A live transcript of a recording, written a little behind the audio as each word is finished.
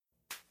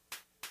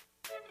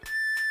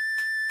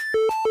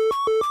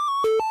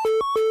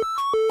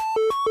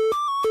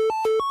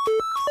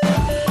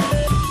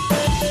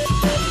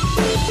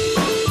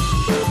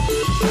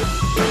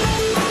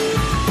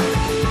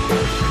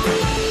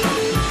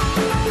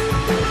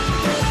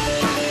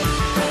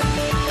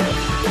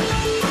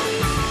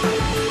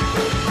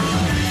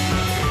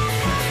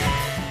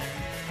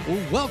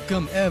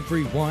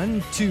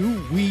everyone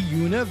to We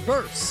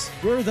Universe.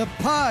 We're the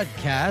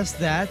podcast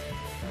that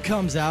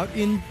comes out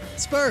in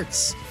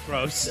spurts.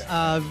 Gross.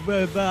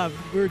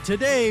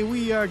 Today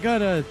we are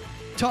gonna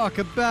talk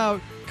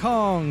about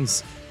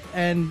Kongs,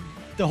 and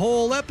the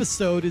whole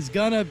episode is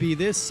gonna be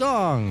this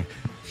song.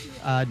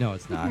 No,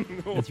 it's not.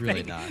 It's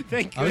really not.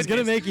 Thank I was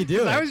gonna make you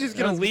do it. I was just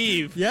gonna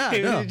leave. Yeah,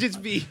 It no. would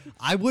just be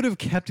I would have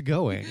kept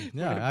going.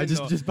 Yeah, I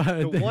just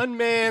the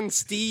one-man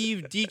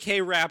Steve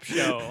DK rap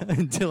show.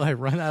 until I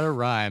run out of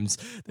rhymes.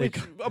 Which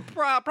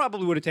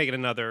probably would have taken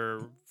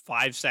another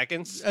 5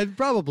 seconds.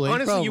 Probably.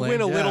 Honestly, you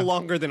went a yeah. little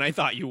longer than I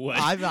thought you would.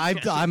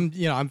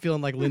 I'm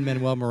feeling like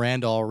Lin-Manuel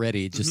Miranda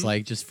already,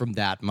 just from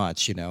that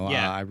much,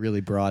 Yeah. I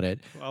really brought it.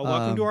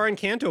 Welcome to our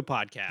Encanto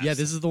podcast. Yeah,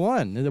 this is the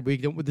one.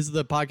 This is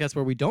the podcast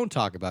where we don't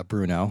talk about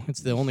Bruno.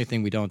 It's the only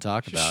thing we don't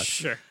talk about.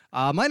 Sure.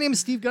 My name is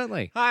Steve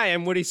Guntley. Hi,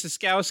 I'm Woody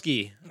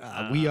Siskowski.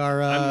 We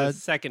are. I'm the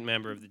second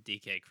member of the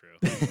DK crew.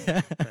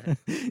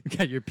 You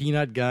got your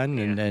peanut gun,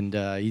 and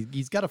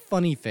he's got a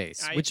funny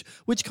face.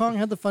 Which Kong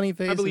had the funny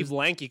face? I believe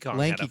Lanky Kong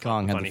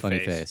had a funny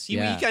face.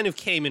 Yeah. He kind of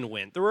came and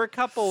went. There were a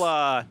couple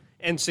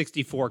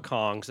N64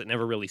 Kongs that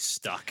never really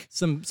stuck.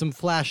 Some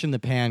flash in the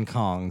pan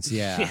Kongs.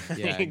 Yeah,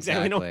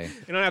 exactly.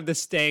 We don't have the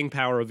staying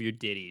power of your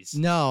Diddies.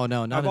 No,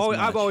 not as much.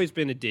 I've always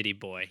been a Diddy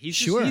boy. He's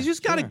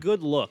just got a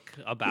good look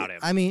about him.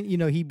 I mean,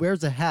 he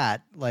wears a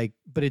hat,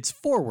 but it's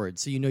forward,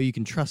 so you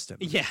can trust him.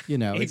 Yeah,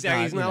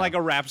 exactly. He's not like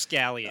a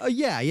rapscallion.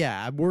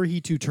 Yeah. Were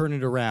he to turn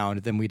it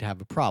around, then we'd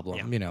have a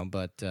problem,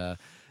 But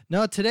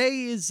no,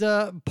 today is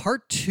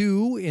part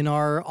 2 in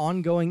our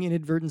ongoing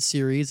inadvertent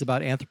series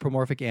about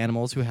anthropomorphic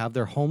animals who have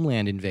their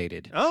homeland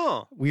invaded.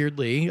 Oh.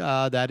 Weirdly,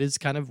 that is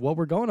kind of what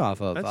we're going off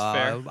of. That's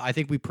fair. I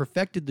think we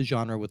perfected the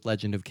genre with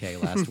Legend of K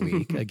last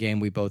week, a game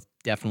we both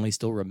definitely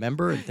still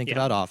remember and think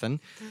about often.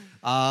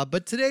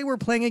 But today we're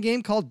playing a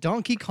game called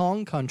Donkey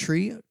Kong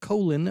Country: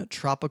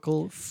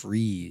 Tropical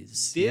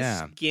Freeze.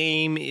 This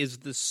game is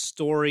the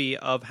story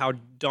of how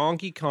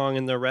Donkey Kong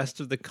and the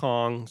rest of the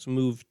Kongs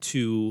moved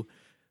to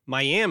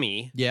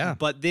Miami. Yeah.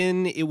 But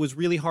then it was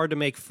really hard to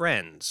make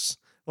friends.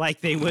 Like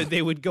they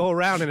would go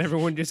around and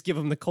everyone would just give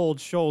them the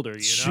cold shoulder,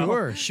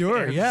 Sure,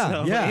 And yeah,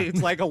 so yeah.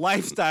 It's like a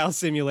lifestyle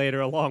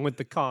simulator along with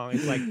the Kong.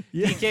 It's like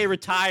DK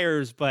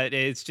retires, but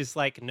it's just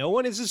like no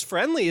one is as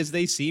friendly as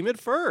they seem at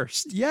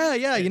first. Yeah.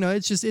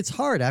 It's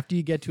hard after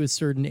you get to a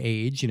certain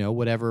age,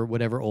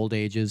 whatever old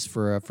age is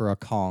for a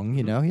Kong,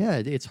 Yeah,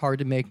 it's hard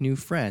to make new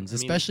friends,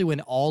 especially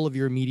when all of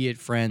your immediate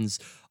friends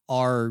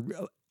are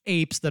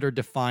apes that are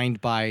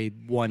defined by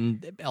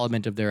one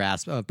element of their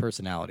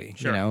personality.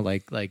 Sure.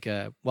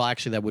 Well,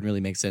 actually, that wouldn't really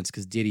make sense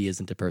because Diddy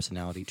isn't a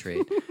personality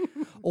trait.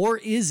 Or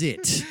is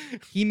it?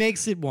 He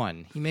makes it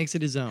one. He makes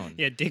it his own.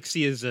 Yeah,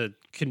 Dixie is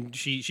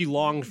she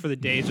longed for the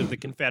days of the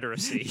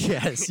Confederacy.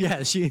 Yes.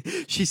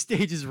 She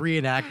stages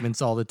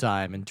reenactments all the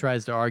time and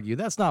tries to argue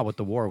that's not what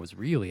the war was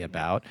really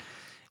about.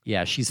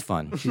 Yeah, she's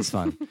fun.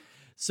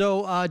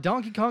 So,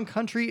 Donkey Kong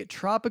Country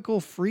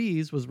Tropical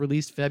Freeze was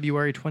released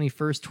February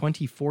 21st,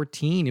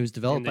 2014. It was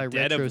developed by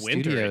Retro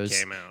Studios. It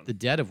came out. The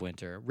Dead of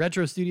Winter.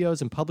 Retro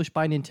Studios and published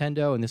by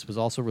Nintendo, and this was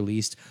also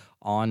released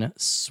on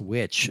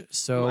Switch.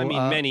 So,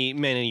 many,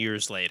 many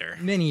years later.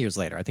 Many years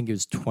later. I think it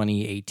was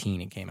 2018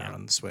 it came out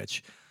on the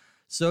Switch.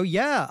 So,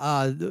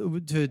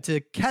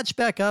 to catch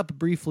back up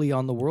briefly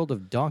on the world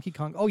of Donkey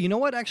Kong. Oh, you know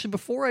what? Actually,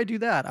 before I do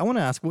that, I want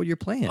to ask what you're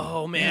playing.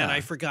 Oh, man,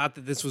 I forgot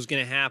that this was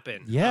going to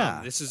happen.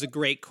 Yeah. This is a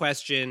great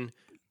question.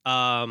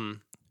 Well,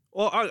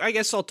 I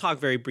guess I'll talk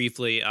very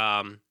briefly.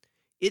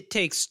 It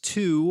Takes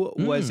Two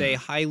was a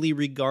highly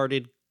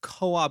regarded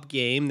co-op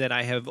game that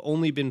I have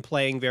only been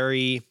playing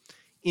very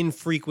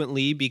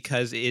infrequently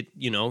because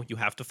you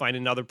have to find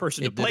another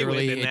person to play with.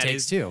 And It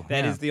Takes Two.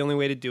 That is the only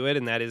way to do it,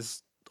 and that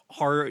is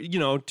hard,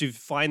 to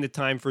find the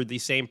time for the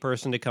same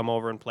person to come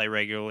over and play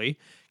regularly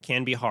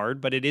can be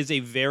hard, but it is a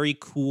very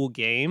cool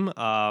game.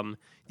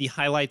 The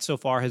highlight so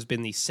far has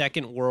been the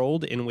second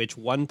world, in which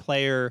one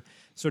player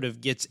sort of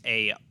gets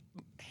a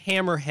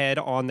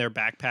hammerhead on their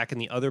backpack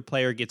and the other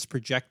player gets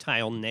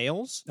projectile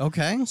nails.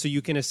 Okay. So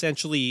you can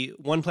essentially,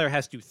 one player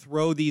has to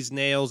throw these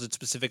nails at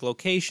specific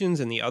locations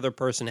and the other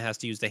person has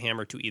to use the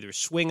hammer to either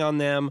swing on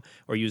them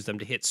or use them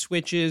to hit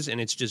switches, and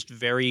it's just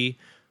very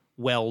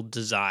well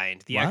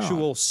designed. The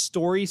actual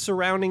story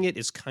surrounding it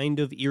is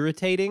kind of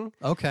irritating.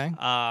 Okay.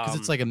 Because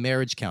it's like a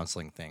marriage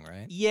counseling thing,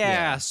 right?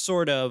 Yeah,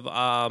 sort of.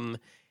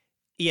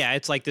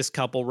 It's like this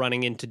couple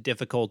running into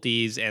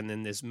difficulties, and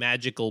then this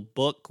magical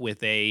book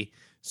with a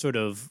sort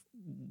of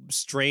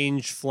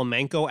strange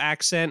flamenco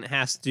accent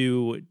has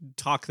to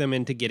talk them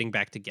into getting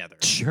back together.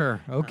 Sure.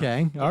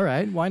 Okay. All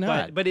right. Why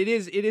not? But it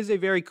is a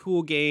very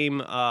cool game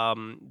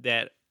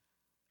that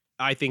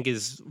I think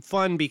is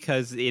fun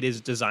because it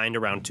is designed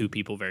around two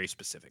people very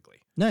specifically.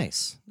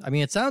 Nice. I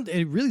mean,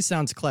 it really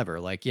sounds clever.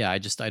 Like, I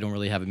don't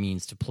really have a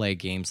means to play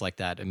games like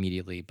that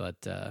immediately, but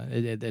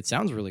it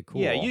sounds really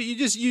cool. Yeah, you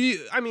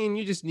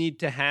just need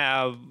to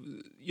have,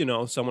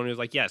 someone who's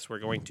like, yes, we're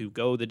going to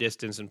go the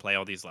distance and play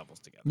all these levels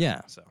together.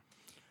 Yeah. So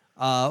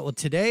Well,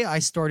 today I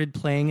started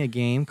playing a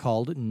game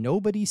called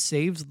Nobody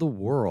Saves the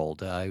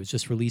World. It was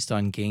just released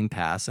on Game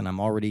Pass, and I'm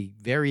already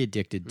very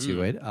addicted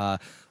to it.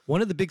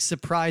 One of the big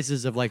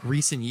surprises of like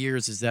recent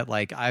years is that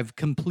like I've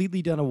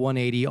completely done a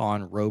 180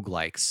 on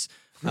roguelikes.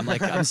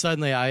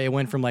 I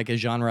went from like a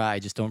genre I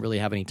just don't really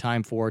have any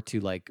time for to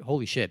like,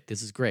 holy shit,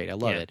 this is great. I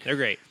love it. They're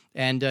great.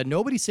 And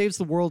Nobody Saves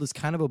the World is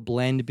kind of a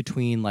blend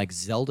between like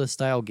Zelda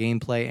style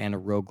gameplay and a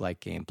roguelike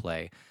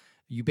gameplay.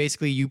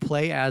 You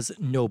play as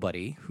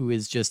nobody, who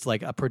is just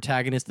like a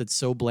protagonist that's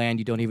so bland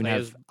you don't even Play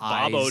have as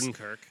eyes. Bob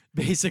Odenkirk.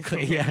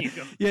 Basically, There yeah. you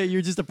go. Yeah,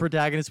 you're just a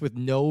protagonist with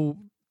no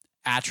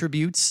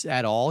attributes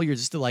at all. You're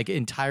just like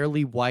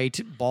entirely white,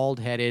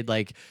 bald-headed,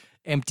 like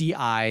empty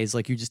eyes,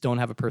 like you just don't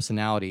have a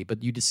personality.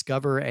 But you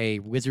discover a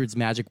wizard's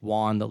magic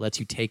wand that lets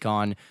you take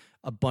on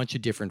a bunch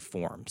of different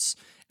forms.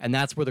 And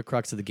that's where the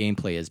crux of the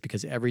gameplay is,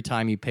 because every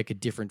time you pick a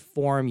different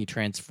form, you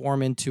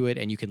transform into it,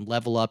 and you can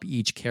level up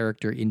each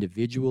character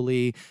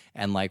individually.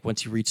 And like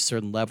once you reach a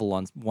certain level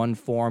on one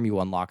form, you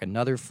unlock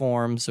another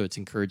form. So it's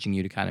encouraging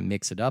you to kind of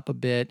mix it up a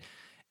bit.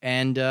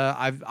 And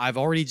I've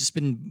already just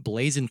been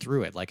blazing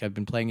through it. Like I've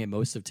been playing it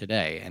most of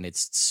today, and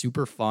it's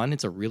super fun.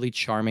 It's a really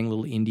charming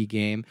little indie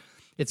game.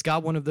 It's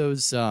got one of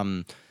those,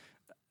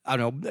 I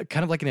don't know,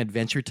 kind of like an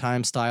Adventure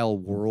Time style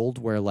world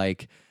where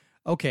like,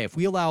 okay, if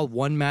we allow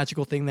one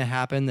magical thing to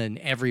happen, then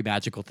every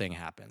magical thing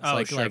happens.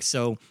 Oh, sure.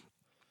 So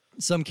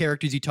some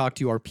characters you talk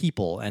to are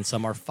people and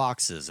some are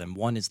foxes, and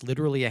one is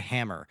literally a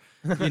hammer.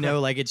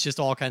 Like it's just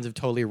all kinds of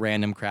totally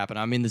random crap. And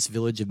I'm in this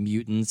village of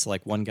mutants.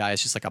 Like one guy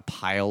is just like a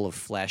pile of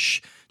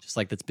flesh, just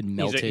like that's been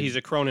melted. He's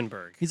a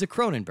Cronenberg. He's a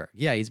Cronenberg.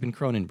 Yeah, he's been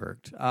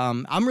Cronenberged.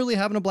 I'm really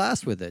having a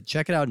blast with it.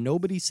 Check it out.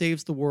 Nobody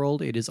Saves the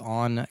World. It is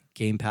on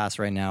Game Pass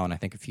right now, and I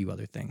think a few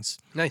other things.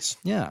 Nice.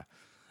 Yeah.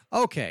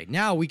 Okay,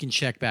 now we can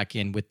check back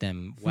in with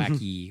them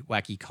wacky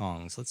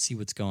Kongs. Let's see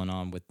what's going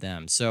on with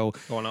them. So,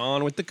 Going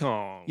on with the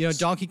Kongs.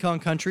 Donkey Kong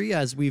Country,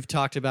 as we've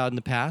talked about in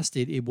the past,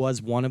 it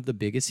was one of the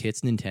biggest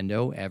hits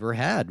Nintendo ever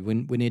had.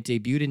 When it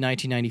debuted in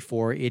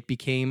 1994, it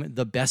became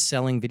the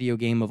best-selling video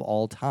game of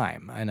all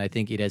time, and I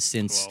think it has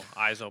since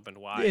eyes opened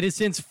wide. it has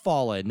since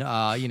fallen. And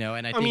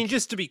I think, mean,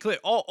 just to be clear,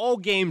 all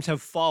games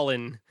have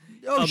fallen.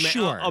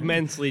 Sure.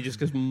 Immensely, just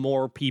because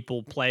more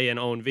people play and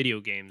own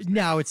video games.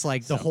 Now it's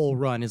like the whole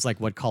run is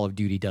like what Call of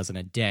Duty does in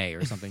a day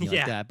or something like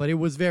Yeah. that. But it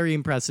was very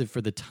impressive for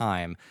the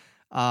time.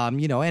 And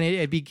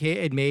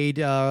it made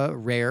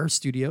Rare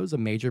Studios a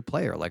major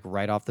player, like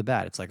right off the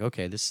bat. It's like,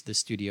 okay, this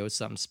studio is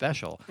something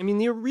special. I mean,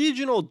 the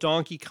original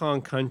Donkey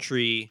Kong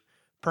Country,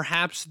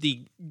 perhaps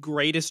the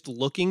greatest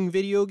looking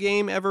video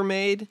game ever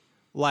made.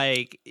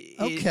 Like,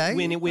 Okay.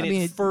 when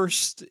it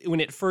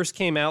first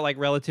came out, like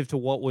relative to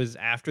what was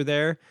after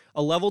there,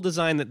 a level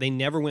design that they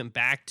never went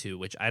back to,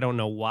 which I don't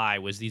know why,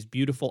 was these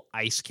beautiful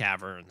ice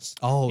caverns.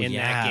 Oh, in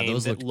yeah, that game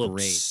those that looked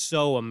great.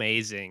 so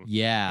amazing.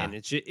 Yeah. And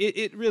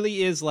it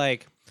really is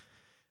like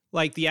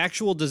the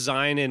actual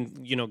design and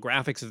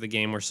graphics of the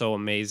game were so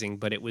amazing,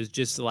 but it was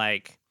just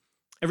like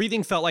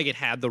everything felt like it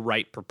had the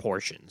right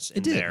proportions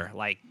in did. there.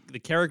 Like the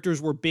characters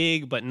were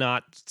big, but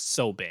not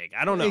so big.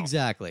 I don't know.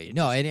 Exactly.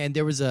 No, and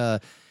there was there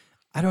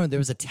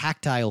was a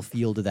tactile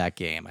feel to that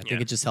game. I think Yeah.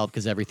 it just helped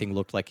because everything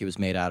looked like it was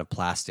made out of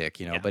plastic,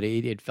 but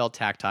it felt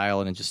tactile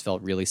and it just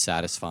felt really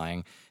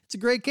satisfying. It's a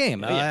great game.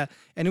 Yeah.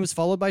 And it was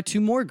followed by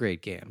two more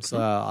great games.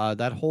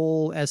 That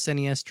whole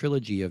SNES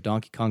trilogy of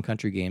Donkey Kong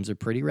Country games are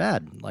pretty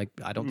rad. Like,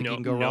 I don't think you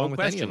can go wrong with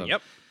any of them.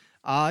 Yep.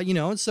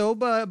 So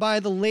by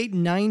the late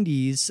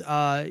 90s,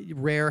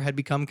 Rare had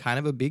become kind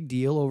of a big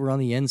deal over on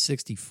the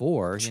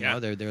N64. Yeah.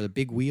 They're the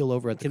big wheel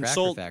over at the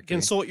Cracker Factory.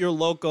 Consult your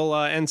local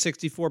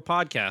N64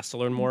 podcast to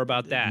learn more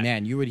about that.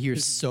 Man, you would hear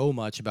so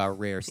much about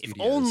Rare If Studios.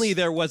 only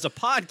there was a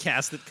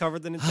podcast that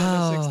covered the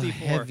Nintendo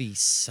 64. Heavy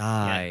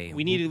sigh.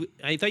 Yeah,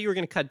 I thought you were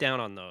going to cut down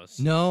on those.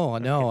 No.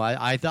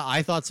 I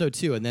thought so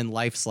too. And then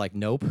life's like,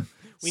 nope.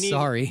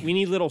 Sorry. We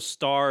need little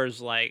stars.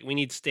 Like we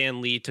need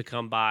Stan Lee to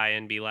come by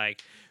and be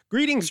like,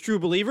 "Greetings, true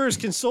believers.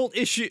 Consult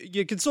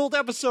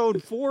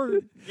episode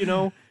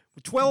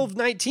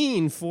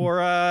 1219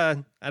 for I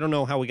don't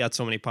know how we got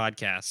so many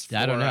podcasts.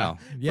 I don't know.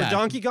 For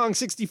Donkey Kong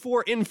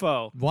 64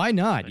 info. Why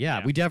not? Yeah,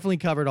 yeah. we definitely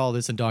covered all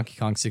this in Donkey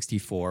Kong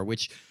 64,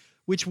 which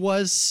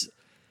was,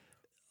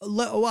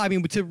 well, I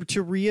mean,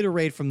 to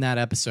reiterate from that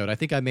episode, I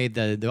think I made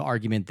the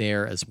argument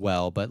there as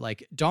well. But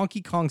like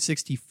Donkey Kong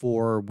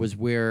 64 was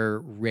where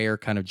Rare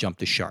kind of jumped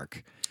the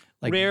shark.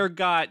 Like, Rare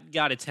got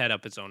its head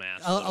up its own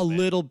ass. a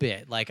little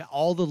bit. Like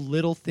all the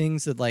little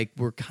things that like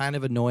were kind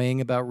of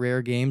annoying about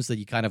Rare games that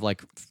you kind of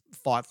like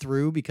fought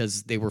through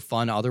because they were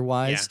fun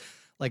otherwise. Yeah.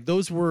 Like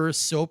those were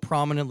so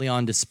prominently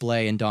on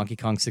display in Donkey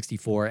Kong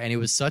 64, and it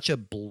was such a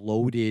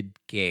bloated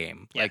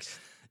game. Yes. Like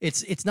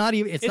It's not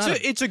even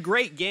It's a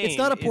great game. it's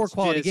not a poor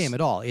quality just- game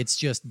at all. It's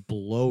just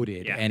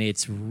bloated, Yeah. and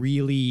it's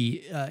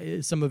really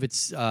some of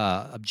its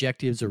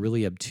objectives are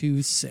really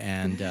obtuse,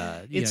 and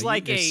It's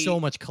like there's so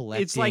much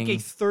collecting. It's like a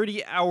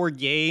 30-hour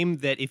game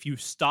that if you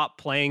stop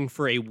playing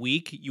for a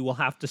week, you will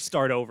have to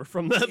start over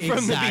from the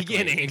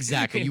beginning.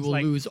 Exactly, you It's will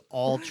like- lose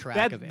all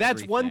track of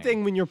That's one everything.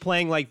 thing when you're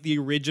playing like the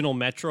original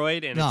Metroid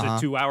and it's Uh-huh. a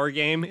 2-hour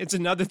game. It's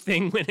another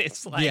thing when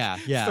it's like Yeah.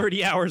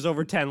 30 hours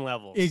over 10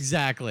 levels.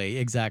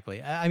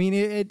 Exactly. I mean,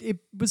 it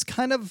was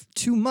kind of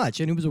too much,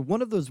 and it was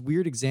one of those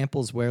weird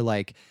examples where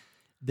like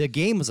the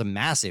game was a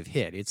massive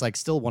hit. It's like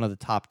still one of the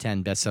top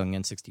 10 best-selling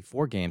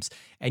N64 games,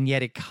 and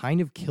yet it kind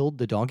of killed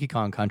the Donkey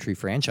Kong Country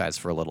franchise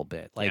for a little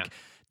bit. Like Yeah.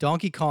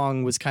 Donkey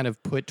Kong was kind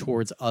of put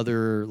towards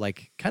other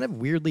like kind of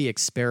weirdly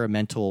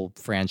experimental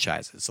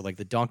franchises. So like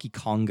the Donkey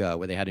Konga,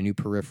 where they had a new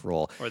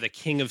peripheral. Or the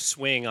King of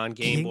Swing on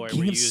Game King- Boy, King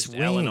where you of used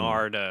Swing. L and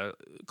R to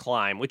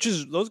climb,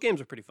 those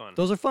games are pretty fun.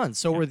 Those are fun.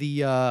 So were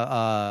the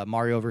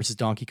Mario versus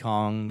Donkey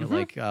Kong,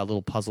 like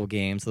little puzzle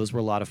games. Those were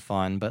a lot of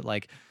fun.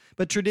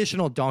 But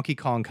traditional Donkey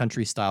Kong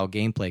Country style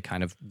gameplay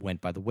kind of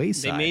went by the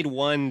wayside. They made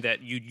one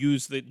that you'd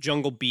use the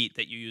Jungle Beat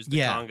that you use the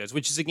Yeah. congas,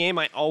 which is a game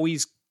I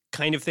always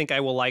kind of think I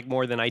will like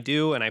more than I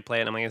do, and I play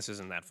it and I'm like, this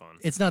isn't that fun.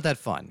 It's not that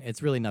fun.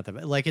 It's really not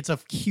that like it's a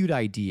cute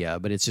idea,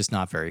 but it's just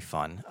not very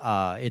fun.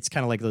 It's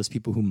kind of like those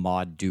people who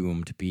mod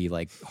Doom to be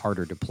like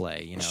harder to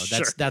play. You know,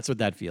 Sure. that's what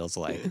that feels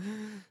like.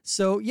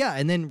 So yeah,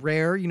 and then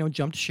Rare,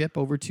 jumped ship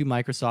over to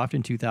Microsoft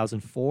in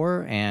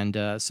 2004,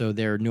 and so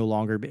they're no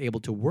longer able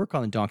to work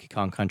on the Donkey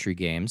Kong Country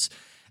games.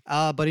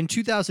 But in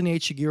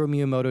 2008, Shigeru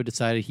Miyamoto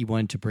decided he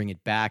wanted to bring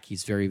it back.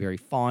 He's very, very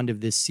fond of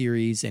this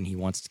series, and he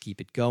wants to keep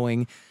it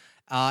going.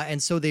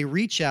 And so they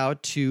reach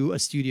out to a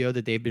studio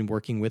that they've been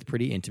working with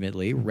pretty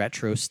intimately,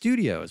 Retro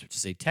Studios, which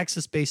is a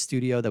Texas-based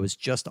studio that was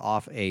just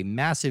off a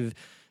massive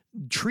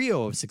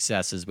trio of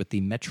successes with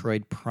the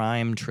Metroid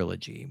Prime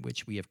trilogy,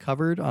 which we have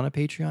covered on a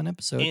Patreon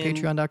episode, And-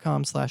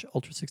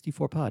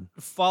 patreon.com/ultra64pod.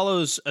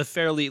 Follows a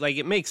fairly, like,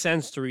 it makes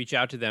sense to reach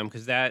out to them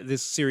because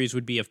this series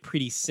would be a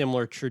pretty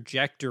similar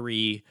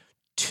trajectory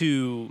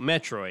to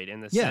Metroid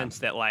in the Yeah. sense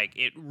that like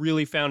it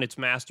really found its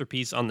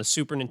masterpiece on the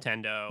Super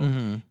Nintendo,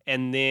 Mm-hmm.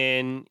 and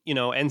then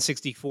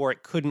N64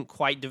 it couldn't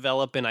quite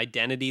develop an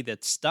identity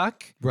that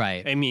stuck.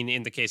 Right. I mean,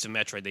 in the case of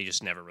Metroid, they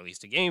just never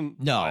released a game.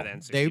 by No,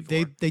 the they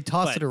N64.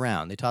 tossed But- it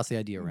around. They tossed the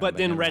idea around. But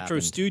then it never Retro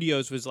happened.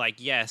 Studios was like,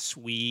 yes,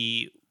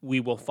 we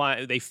will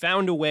find. They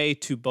found a way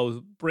to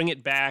both bring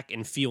it back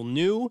and feel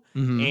new,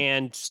 Mm-hmm.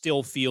 and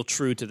still feel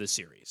true to the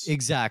series.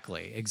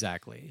 Exactly.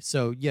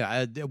 So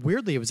yeah,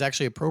 weirdly, it was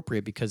actually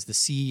appropriate because the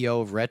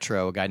CEO of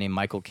Retro, a guy named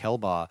Michael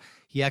Kelbaugh,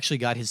 he actually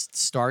got his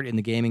start in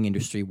the gaming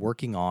industry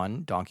working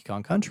on Donkey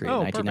Kong Country in Oh,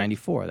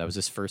 1994. That was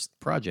his first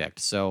project.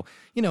 So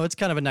it's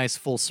kind of a nice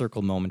full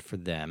circle moment for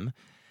them.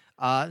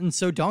 And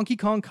so Donkey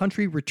Kong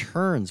Country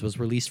Returns was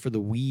released for the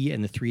Wii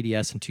and the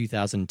 3DS in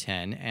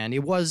 2010, and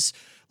it was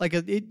like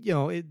they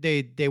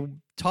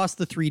tossed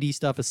the 3D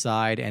stuff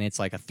aside, and it's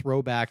like a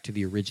throwback to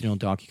the original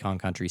Donkey Kong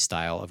Country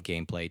style of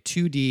gameplay,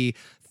 2D,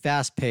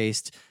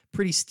 fast-paced,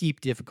 pretty steep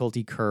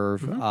difficulty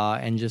curve,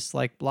 and just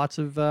like lots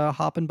of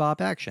hop and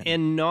bop action.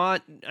 And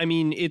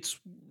it's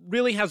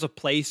really has a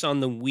place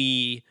on the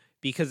Wii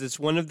because it's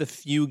one of the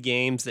few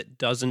games that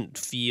doesn't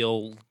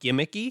feel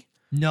gimmicky.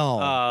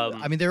 No,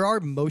 Um, I mean there are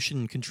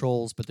motion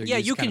controls, but they're Yeah,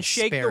 used you kind can of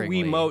shake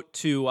sparingly. the Wiimote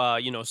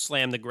to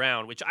slam the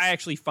ground, which I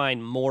actually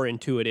find more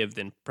intuitive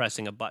than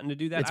pressing a button to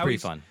do that. It's pretty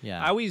fun.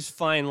 Yeah, I always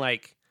find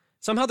like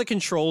somehow the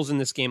controls in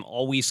this game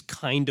always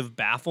kind of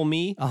baffle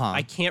me. Uh-huh.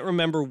 I can't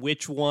remember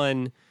which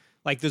one.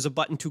 Like there's a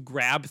button to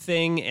grab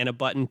thing and a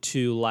button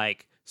to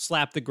like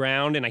slap the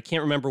ground, and I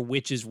can't remember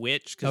which is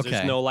which because there's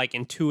Okay. no like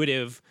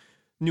intuitive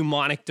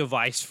mnemonic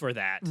device for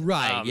that.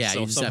 right. Yeah,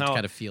 so you just have to somehow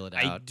kind of feel it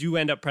I out. do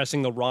end up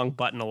pressing the wrong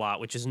button a lot,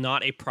 which is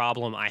not a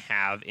problem I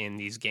have in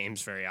these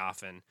games very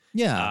often.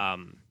 Yeah.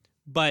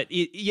 But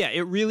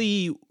it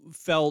really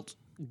felt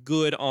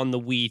good on the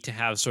Wii to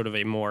have sort of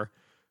a more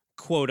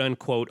quote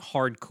unquote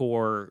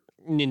hardcore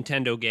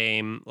Nintendo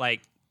game,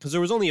 like because there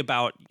was only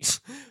about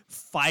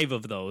 5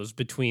 of those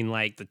between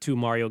like the 2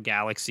 Mario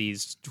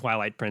Galaxies,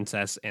 Twilight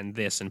Princess, and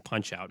this and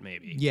Punch Out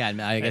maybe. Yeah,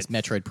 and I guess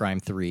It's- Metroid Prime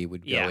 3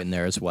 would go Yeah. in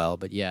there as well.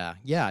 But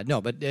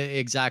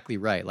exactly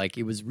right. Like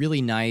it was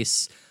really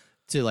nice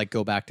to like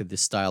go back to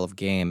this style of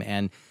game,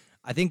 and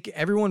I think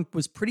everyone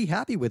was pretty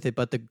happy with it.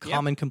 But the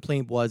common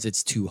complaint was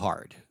it's too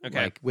hard.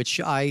 Okay. Like, which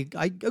I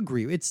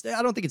agree.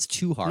 I don't think it's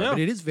too hard, No. but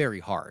it is very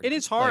hard. It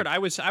is hard. Like,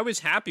 I was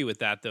happy with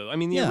that though. I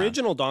mean, the Yeah.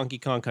 original Donkey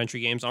Kong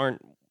Country games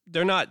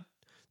they're not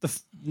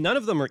none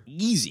of them are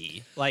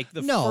easy. Like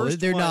the no, first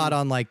they're one, not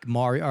on like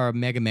Mario or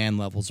Mega Man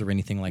levels or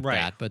anything like Right.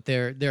 that. But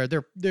they're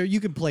you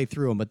can play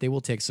through them, but they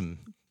will take some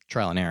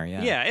trial and error.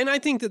 Yeah. Yeah, and I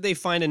think that they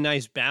find a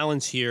nice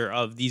balance here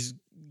of these,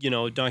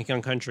 Donkey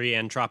Kong Country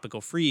and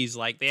Tropical Freeze.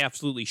 Like they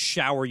absolutely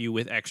shower you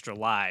with extra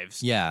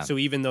lives. Yeah. So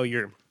even though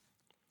you're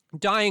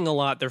dying a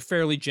lot, they're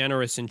fairly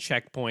generous in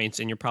checkpoints,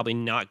 and you're probably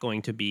not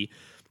going to be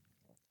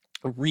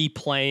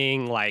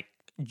replaying like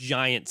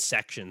giant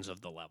sections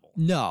of the level.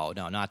 No,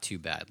 not too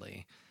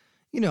badly.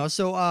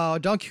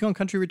 Donkey Kong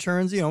Country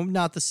Returns,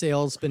 not the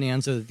sales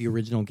bonanza that the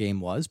original game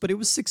was, but it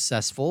was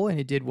successful and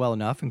it did well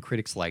enough and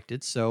critics liked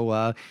it. So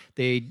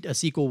a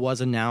sequel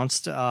was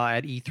announced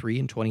at E3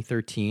 in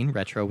 2013.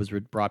 Retro was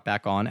brought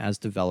back on as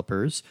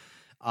developers.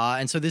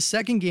 And so this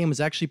second game was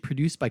actually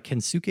produced by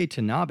Kensuke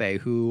Tanabe,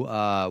 who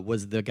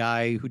was the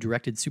guy who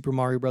directed Super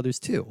Mario Brothers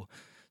 2.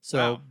 So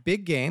Wow.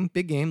 big game,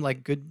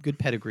 like good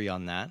pedigree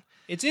on that.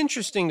 It's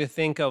interesting to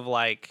think of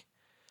like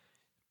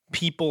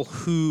people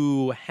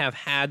who have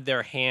had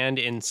their hand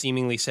in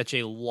seemingly such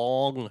a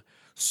long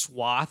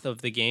swath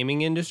of the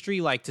gaming industry,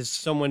 like to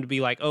someone to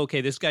be like, okay,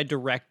 this guy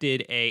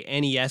directed a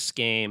NES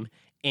game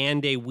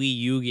and a Wii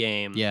U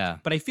game. Yeah.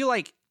 But I feel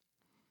like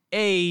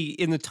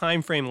in the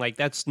time frame, like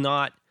that's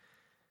not,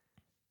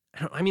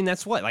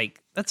 that's what,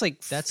 that's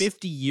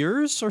 50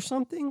 years or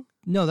something?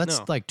 No, that's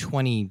No. like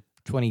 20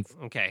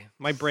 Okay.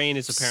 My brain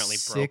is apparently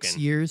broken.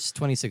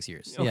 26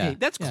 years. Okay, Yeah.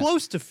 that's Yeah.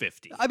 close to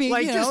 50. I mean,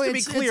 like, you just know, to be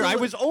it's clear, a I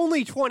li- was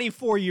only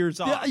 24 years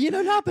off. Yeah,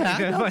 not bad,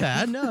 Okay, not but-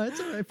 bad. No, it's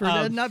all right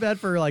for not bad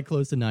for like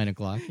close to 9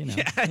 o'clock.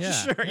 Yeah,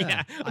 sure,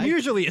 yeah. I'm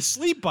usually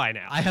asleep by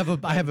now. I have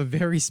a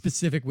very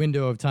specific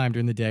window of time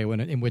during the day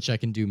in which I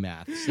can do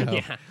math. So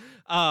Yeah.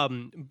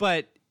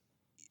 But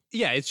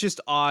yeah, it's just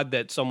odd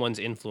that someone's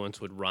influence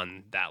would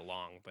run that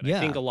long. But Yeah. I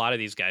think a lot of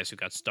these guys who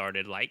got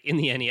started like in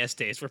the NES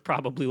days were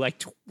probably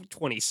like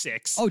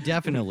 26. Oh,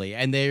 definitely.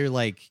 And they're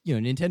like,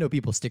 Nintendo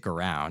people stick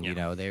around.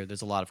 Yeah.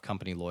 There's a lot of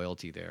company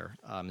loyalty there,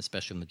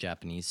 especially on the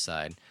Japanese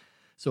side.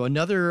 So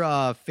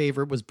another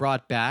favorite was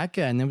brought back,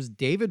 and it was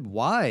David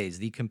Wise,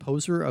 the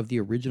composer of the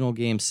original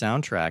game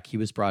soundtrack. He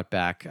was brought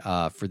back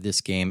for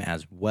this game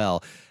as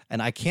well.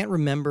 And I can't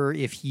remember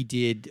if he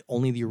did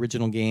only the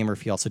original game or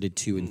if he also did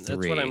 2 and 3.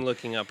 That's what I'm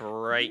looking up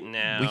right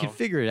now. We can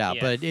figure it out.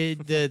 Yeah.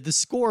 But the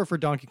score for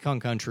Donkey Kong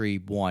Country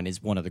 1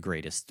 is one of the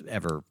greatest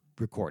ever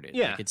recorded.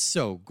 Yeah. Like, it's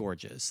so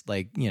gorgeous.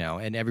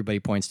 And everybody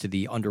points to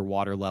the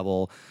underwater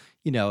level,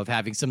 of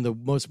having some of the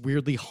most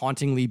weirdly,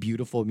 hauntingly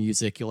beautiful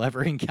music you'll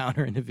ever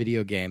encounter in a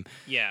video game.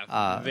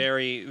 Yeah,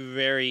 very,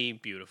 very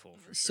beautiful.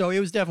 For sure. So it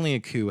was definitely a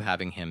coup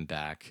having him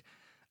back.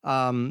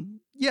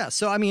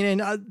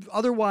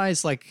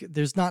 Otherwise, like,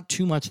 there's not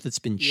too much that's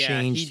been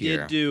changed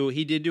here.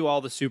 He did do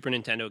all the Super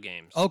Nintendo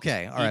games.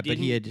 Okay, all right, but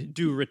he didn't had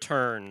do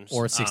Returns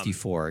or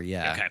 64,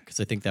 yeah, okay. because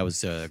I think that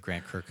was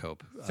Grant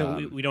Kirkhope.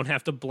 So we don't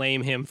have to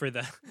blame him for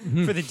the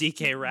for the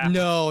DK rap.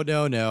 No.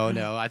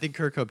 I think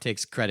Kirkhope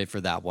takes credit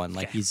for that one.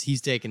 Like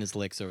he's taking his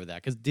licks over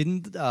that because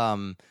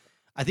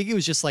I think it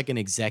was just like an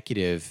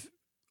executive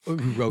who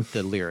wrote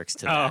the lyrics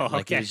to that. Oh,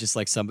 Like it okay. was just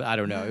like I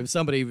don't know. It was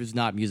somebody who was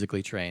not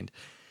musically trained.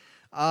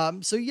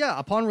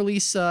 Upon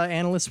release,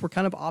 analysts were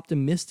kind of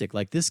optimistic.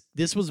 Like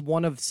this was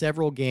one of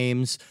several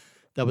games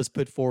that was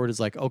put forward as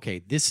like, okay,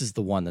 this is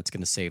the one that's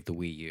going to save the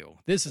Wii U.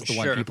 This is the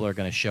one Sure. people are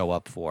going to show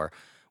up for,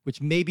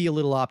 which may be a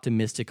little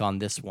optimistic on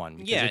this one.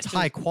 Because Yeah, it's it's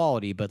high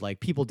quality, but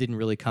like people didn't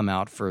really come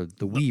out for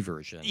the Wii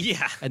version.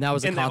 Yeah, And that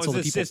was a console that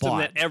a people system bought.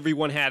 that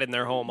everyone had in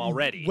their home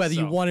already. Whether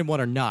you so- wanted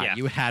one or not, Yeah.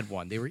 you had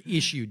one. They were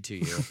issued to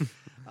you.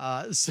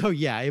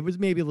 It was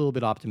maybe a little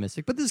bit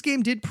optimistic, but this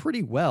game did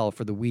pretty well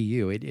for the Wii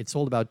U. It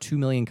sold about 2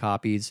 million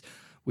copies,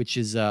 which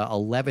is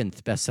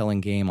 11th best-selling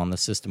game on the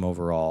system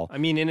overall. I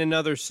mean, in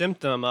another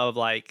symptom of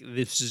like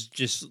this is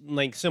just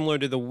like similar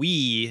to the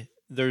Wii.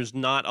 There's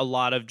not a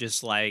lot of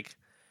just like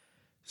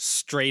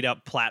straight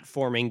up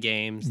platforming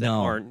games that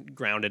No. aren't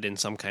grounded in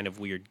some kind of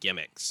weird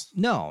gimmicks.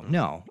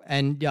 No.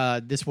 And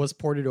this was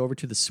ported over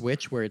to the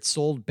Switch, where it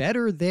sold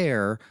better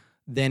there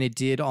than it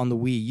did on the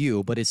Wii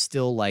U, but it's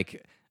still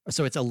like...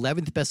 So it's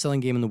 11th best-selling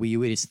game on the Wii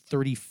U. It is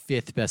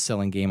 35th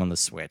best-selling game on the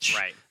Switch.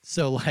 Right.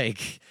 So,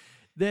 like,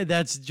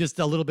 that's just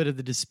a little bit of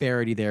the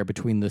disparity there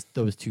between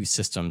those two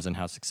systems and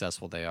how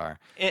successful they are.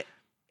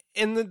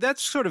 And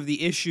that's sort of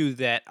the issue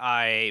that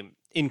I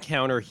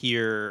encounter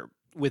here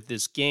with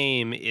this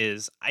game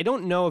is I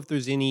don't know if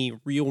there's any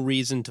real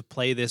reason to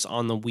play this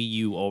on the Wii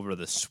U over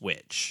the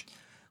Switch.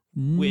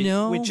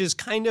 Which is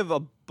kind of a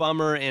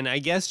bummer, and I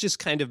guess just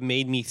kind of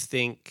made me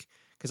think,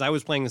 because I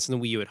was playing this in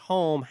the Wii U at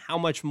home, how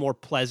much more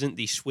pleasant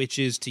the Switch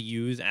is to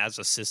use as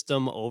a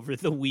system over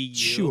the Wii U.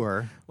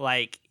 Sure.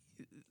 Like,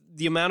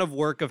 the amount of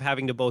work of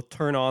having to both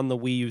turn on the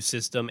Wii U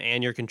system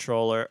and your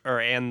controller,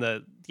 and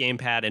the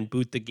gamepad and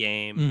boot the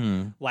game.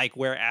 Mhm. Like,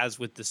 whereas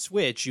with the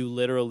Switch, you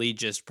literally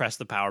just press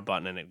the power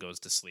button and it goes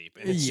to sleep.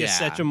 And it's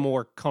just Yeah. such a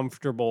more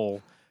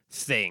comfortable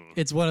thing.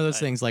 It's one of those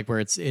things like where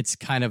it's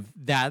kind of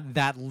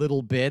that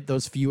little bit,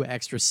 those few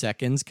extra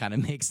seconds kind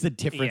of makes the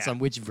difference Yeah. on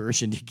which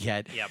version you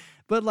get. Yep.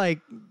 But like,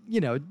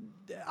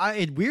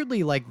 it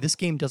weirdly, like, this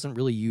game doesn't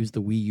really use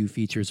the Wii U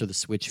features or the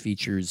Switch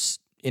features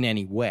in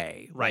any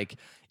way. Right. Like,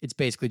 it's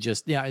basically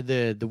just, the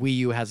Wii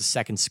U has a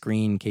second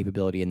screen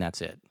capability and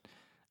that's it.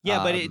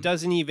 Yeah, but it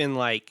doesn't even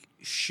like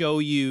show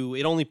you.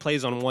 It only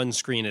plays on one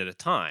screen at a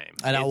time.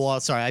 And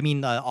It's- I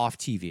mean off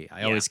TV.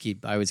 I always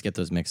get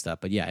those mixed up.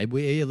 But yeah, it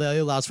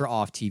allows for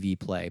off TV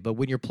play. But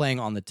when you're playing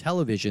on the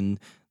television,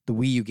 the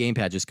Wii U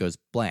gamepad just goes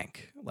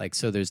blank. Like,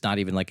 so there's not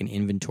even like an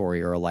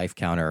inventory or a life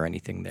counter or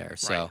anything there.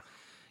 So, Right.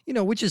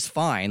 which is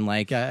fine.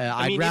 Like,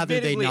 I'd mean, rather they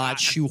admittedly, not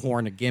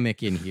shoehorn a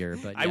gimmick in here.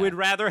 But I would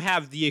rather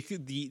have the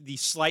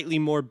slightly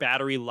more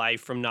battery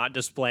life from not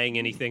displaying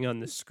anything on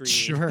the screen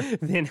Sure.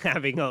 than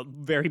having a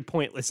very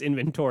pointless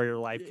inventory or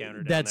life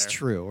counter down That's there.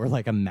 true. Or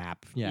like a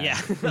map. Yeah.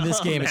 Yeah. In this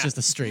game, it's Map. just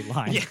a straight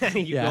line. Yeah,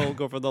 you Yeah.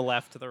 go from the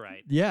left to the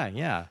right.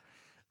 Yeah.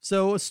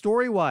 So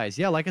story-wise,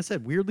 yeah, like I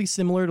said, weirdly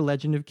similar to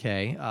Legend of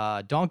Kay.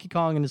 Donkey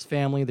Kong and his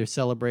family, they're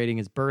celebrating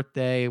his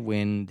birthday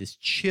when this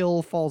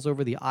chill falls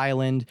over the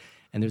island,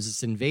 and there's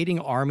this invading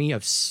army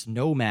of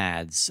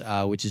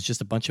snowmads, which is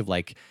just a bunch of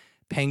like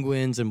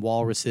penguins and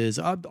walruses,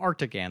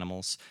 Arctic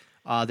animals.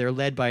 They're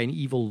led by an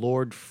evil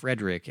Lord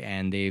Frederick,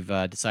 and they've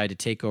decided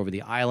to take over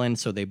the island.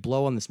 So they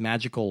blow on this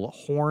magical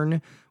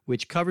horn,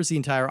 which covers the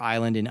entire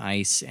island in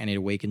ice, and it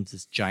awakens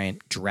this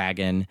giant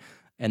dragon.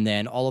 And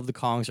then all of the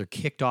Kongs are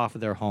kicked off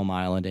of their home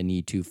island and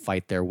need to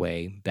fight their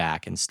way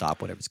back and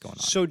stop whatever's going on.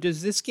 So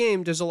does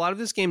a lot of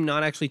this game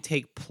not actually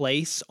take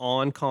place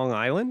on Kong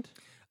Island?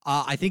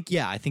 I think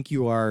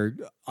you are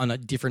on a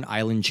different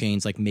island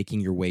chains, like making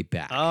your way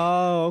back.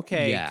 Oh,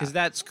 okay. Yeah. Because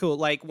that's cool.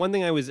 Like, one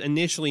thing I was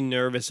initially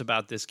nervous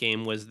about this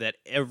game was that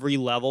every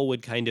level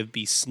would kind of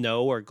be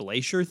snow or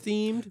glacier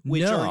themed,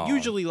 which No. are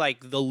usually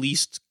like the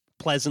least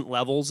pleasant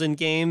levels in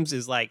games.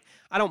 Is like,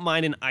 I don't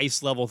mind an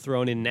ice level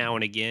thrown in now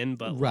and again,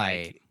 but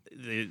Right. like,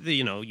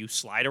 you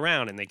slide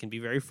around and they can be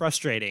very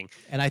frustrating.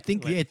 And I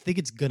think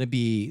it's gonna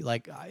be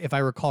like, if I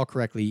recall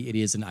correctly, it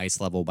is an ice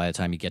level by the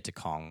time you get to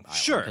Kong Island.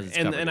 Sure, 'cause it's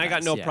and covered in I got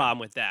ice, no yeah. problem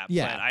with that.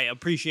 Yeah. But I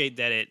appreciate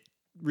that it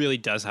really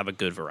does have a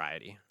good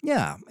variety.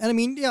 Yeah, and I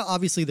mean, yeah,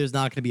 obviously there's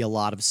not going to be a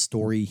lot of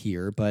story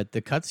here, but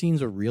the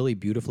cutscenes are really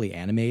beautifully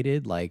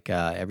animated. Like,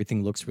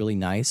 everything looks really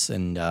nice,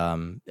 and I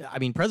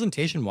mean,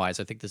 presentation-wise,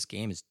 I think this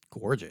game is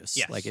gorgeous.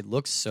 Yes. Like, it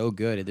looks so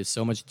good. There's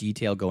so much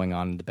detail going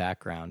on in the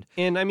background.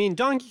 And I mean,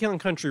 Donkey Kong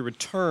Country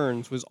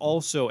Returns was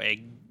also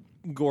a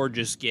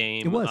gorgeous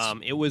game. It was.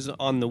 It was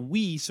on the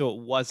Wii, so it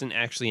wasn't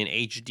actually an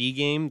HD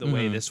game the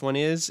way this one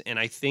is. And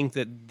I think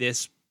that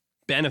this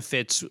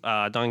benefits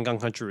Donkey Kong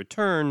Country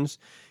Returns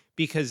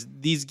because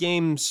these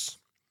games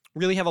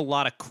really have a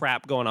lot of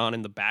crap going on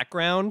in the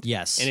background.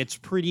 Yes. And it's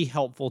pretty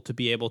helpful to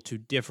be able to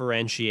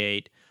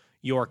differentiate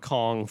your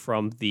Kong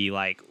from the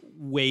like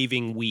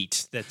waving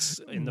wheat that's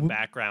in the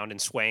background and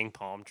swaying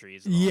palm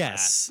trees. And all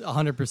Yes,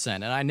 100%.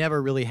 And I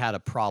never really had a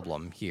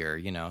problem here,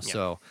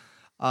 So,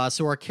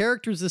 so our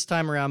characters this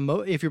time around,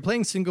 if you're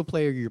playing single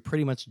player, you're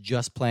pretty much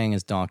just playing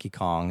as Donkey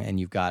Kong, and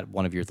you've got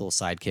one of your little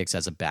sidekicks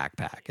as a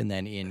backpack. And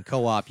then in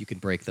co-op, you can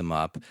break them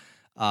up.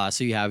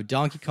 So you have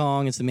Donkey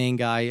Kong as the main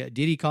guy.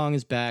 Diddy Kong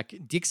is back.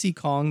 Dixie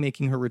Kong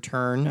making her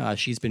return.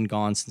 She's been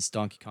gone since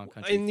Donkey Kong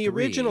Country In the 3.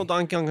 original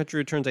Donkey Kong Country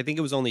Returns, I think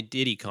it was only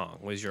Diddy Kong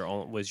was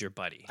your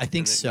buddy. I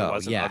think And so. There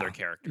wasn't Yeah, other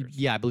characters.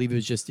 Yeah, I believe it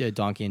was just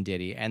Donkey and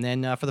Diddy. And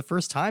then for the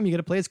first time, you get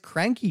to play as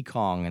Cranky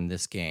Kong in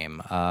this game.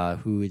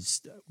 Who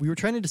is? We were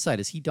trying to decide: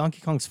 is he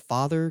Donkey Kong's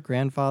father,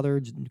 grandfather,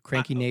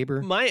 cranky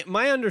neighbor?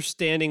 My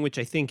understanding, which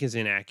I think is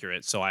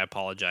inaccurate, so I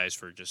apologize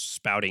for just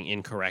spouting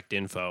incorrect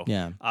info.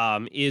 Yeah.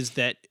 Is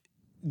that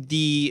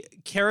the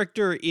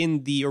character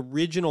in the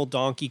original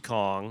Donkey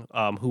Kong,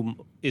 who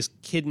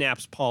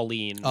kidnaps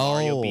Pauline,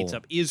 Mario Oh. beats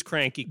up, is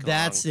Cranky Kong.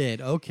 That's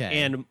it.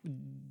 Okay. And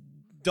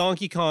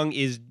Donkey Kong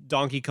is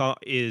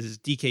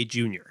DK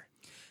Jr.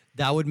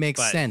 that would make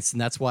but- sense,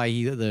 and that's why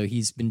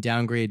he's been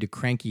downgraded to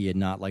cranky and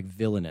not like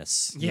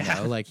villainous. Yeah.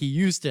 Like he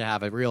used to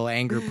have a real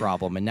anger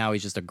problem, and now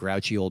he's just a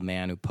grouchy old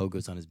man who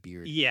pogos on his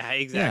beard. Yeah,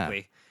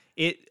 exactly.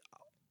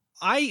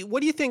 What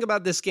do you think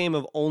about this game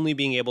of only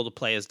being able to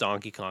play as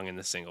Donkey Kong in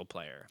the single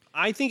player?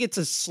 I think it's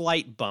a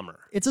slight bummer.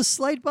 It's a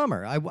slight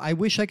bummer. I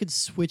wish I could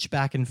switch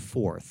back and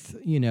forth,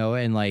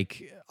 and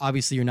like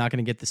obviously you're not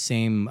going to get the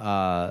same.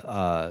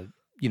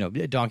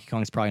 Donkey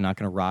Kong's probably not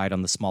going to ride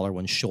on the smaller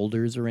one's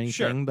shoulders or anything,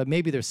 Sure. but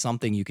maybe there's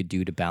something you could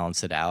do to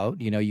balance it out.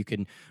 You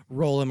can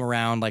roll him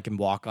around and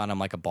walk on him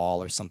like a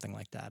ball or something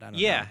like that. I don't know.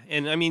 Yeah,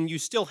 and I mean, you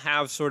still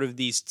have sort of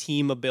these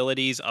team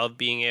abilities of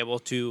being able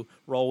to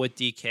roll with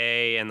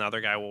DK and the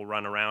other guy will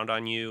run around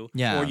on you.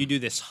 Yeah. Or you do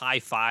this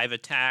high five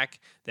attack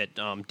that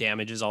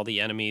damages all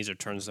the enemies or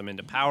turns them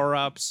into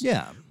power-ups.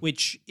 Yeah.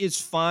 Which is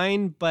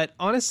fine, but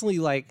honestly,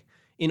 like,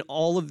 in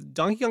all of...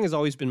 Donkey Kong has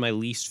always been my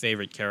least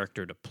favorite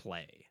character to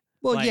play.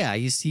 Well, Like- yeah,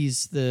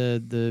 he's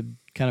the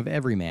kind of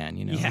everyman,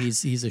 Yeah.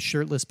 He's a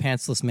shirtless,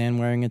 pantsless man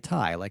wearing a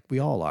tie, like we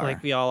all are.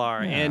 Like we all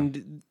are. Yeah.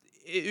 And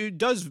it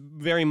does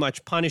very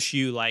much punish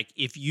you. Like,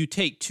 if you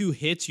take 2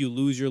 hits, you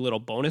lose your little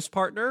bonus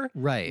partner.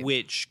 Right.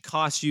 Which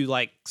costs you,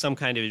 like, some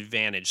kind of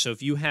advantage. So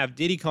if you have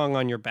Diddy Kong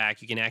on your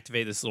back, you can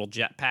activate this little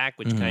jetpack,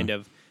 which kind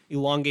of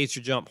elongates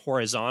your jump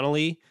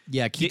horizontally.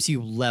 Yeah, it keeps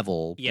you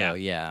level. Yeah. Though,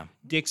 yeah.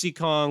 Dixie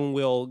Kong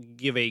will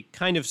give a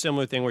kind of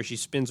similar thing where she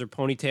spins her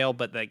ponytail,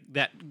 but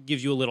that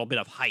gives you a little bit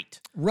of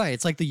height. Right.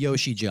 It's like the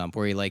Yoshi jump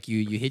where you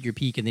hit your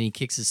peak and then he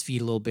kicks his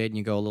feet a little bit and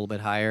you go a little bit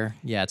higher.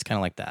 Yeah, it's kind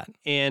of like that.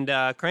 And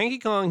Cranky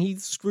Kong,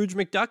 he's Scrooge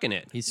McDuck in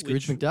it. He's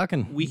Scrooge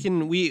McDuckin.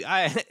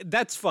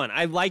 That's fun.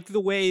 I like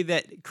the way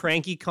that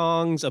Cranky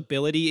Kong's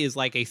ability is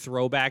like a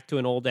throwback to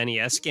an old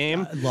NES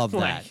game. I love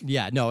that.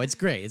 Yeah, no, it's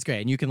great. It's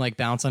great. And you can like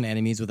bounce on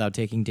enemies without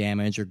taking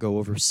damage or go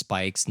over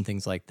spikes and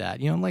things like that.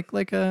 You know, like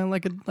a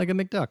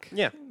McDuck.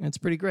 Yeah. It's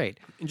pretty great.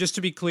 And just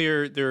to be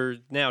clear, there are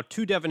now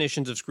 2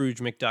 definitions of Scrooge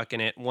McDuck in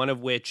it, one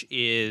of which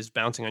is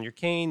bouncing on your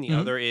cane, the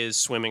other is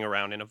swimming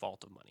around in a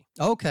vault of money.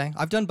 Okay,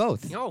 I've done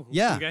both. Oh,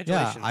 yeah,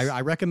 congratulations. Yeah.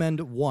 I recommend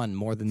one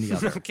more than the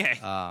other. Okay.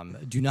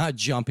 Do not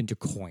jump into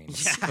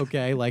coins. Yeah.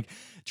 Okay, like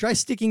try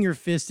sticking your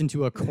fist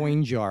into a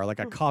coin jar, like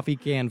a coffee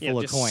can full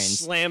of just coins.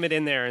 Slam it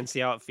in there and see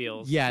how it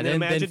feels. Yeah, and then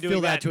imagine fill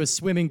doing that to a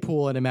swimming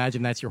pool and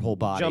imagine that's your whole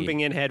body.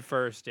 jumping in head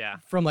first. Yeah.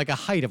 From like a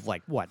height of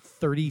like, what,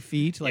 30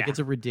 feet? Like Yeah. it's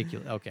a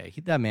ridiculous. Okay,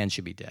 that man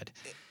should be dead.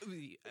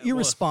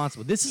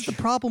 Irresponsible. This is the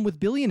problem with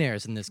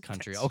billionaires in this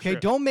country. Okay, true.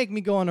 don't make me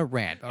go on a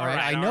rant. All right.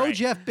 I all know right.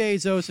 Jeff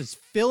Bezos is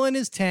filling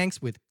his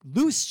tanks with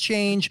loose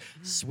change,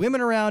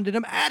 swimming around in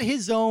them at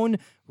his own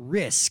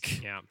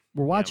risk. Yeah.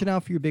 We're watching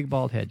out for your big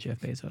bald head, Jeff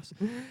Bezos.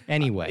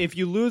 Anyway, If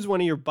you lose one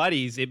of your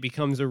buddies, it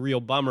becomes a real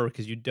bummer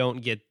because you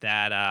don't get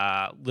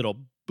that little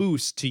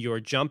boost to your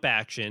jump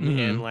action,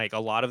 and like a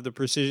lot of the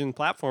precision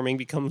platforming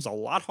becomes a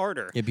lot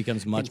harder. it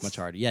becomes much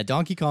harder. Yeah,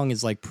 Donkey Kong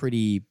is like a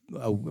pretty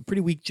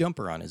weak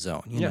jumper on his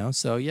own, you know?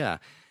 So yeah.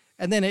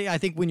 And then I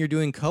think when you're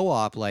doing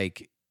co-op,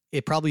 like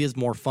it probably is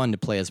more fun to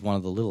play as one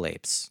of the little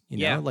apes, you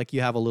know? Yeah. Like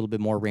you have a little bit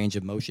more range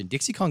of motion.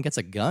 Dixie Kong gets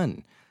a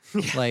gun.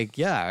 Like,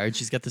 yeah, or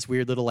she's got this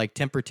weird little like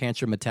temper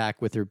tantrum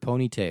attack with her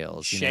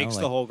ponytails. Shakes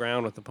you know? the whole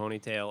ground with the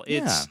ponytail.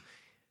 Yeah. It's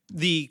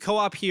the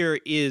co-op here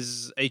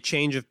is a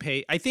change of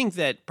pace. I think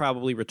that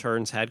probably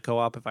Returns had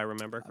co-op, if I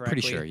remember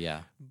correctly. Pretty sure,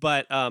 yeah.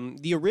 But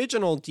the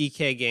original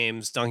DK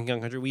games, Donkey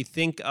Kong Country, we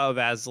think of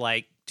as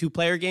like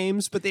 2-player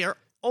games, but they are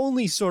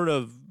only sort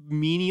of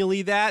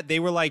menially that. They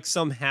were like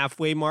some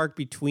halfway mark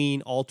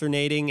between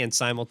alternating and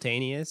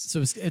simultaneous.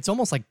 So it's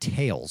almost like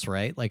Tails,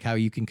 right? Like how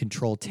you can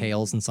control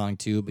Tails in Sonic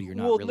 2, but you're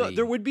not really... No,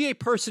 there would be a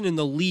person in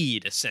the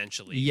lead,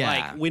 essentially. Yeah.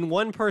 Like when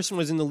one person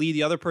was in the lead,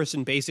 the other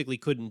person basically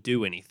couldn't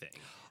do anything.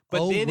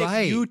 But then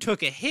right. if you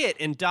took a hit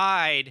and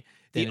died,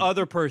 the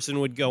other person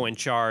would go in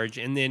charge,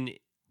 and then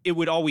it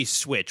would always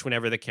switch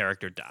whenever the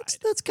character died.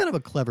 That's kind of a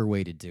clever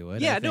way to do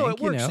it. Yeah, I no, think,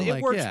 it works. You know, It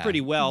like, works yeah.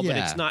 pretty well, but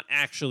Yeah. it's not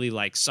actually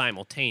like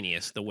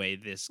simultaneous the way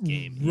this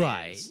game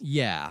Right. is.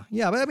 Yeah.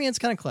 Yeah. But I mean, it's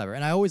kind of clever.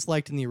 And I always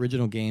liked in the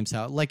original games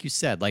how, like you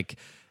said, like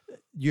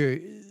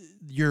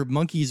your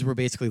monkeys were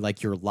basically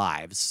like your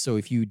lives. So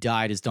if you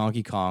died as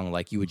Donkey Kong,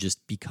 like you would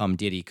just become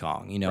Diddy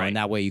Kong, you know, Right. and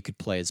that way you could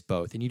play as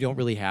both. And you don't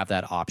really have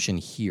that option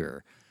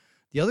here.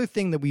 The other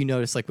thing that we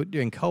noticed, like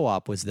during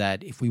co-op, was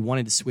that if we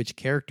wanted to switch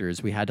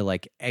characters, we had to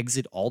like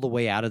exit all the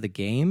way out of the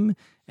game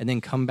and then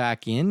come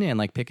back in and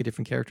like pick a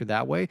different character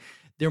that way.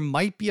 There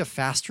might be a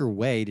faster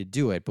way to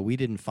do it, but we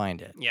didn't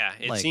find it. Yeah,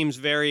 it Like- seems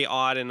very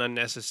odd and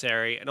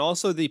unnecessary. And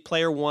also, the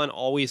player one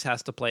always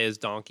has to play as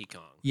Donkey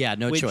Kong. Yeah,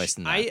 no Which choice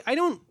in that. I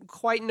don't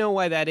quite know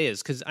why that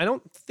is, because I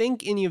don't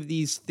think any of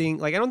these things,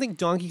 like I don't think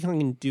Donkey Kong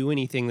can do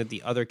anything that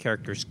the other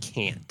characters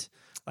can't.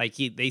 Like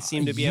they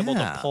seem to be able to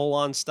yeah. pull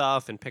on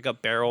stuff and pick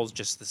up barrels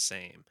just the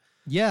same.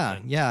 Yeah.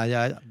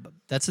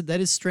 That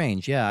is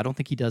strange. Yeah, I don't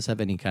think he does have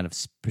any kind of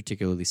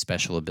particularly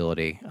special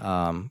ability.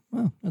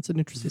 Well, that's an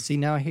interesting. See,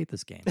 now I hate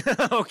this game.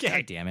 Okay.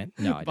 God damn it!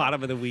 No, I don't.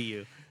 Bottom of the Wii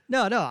U.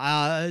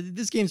 No.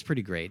 This game's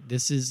pretty great.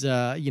 This is,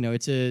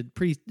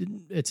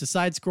 it's a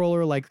side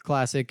scroller like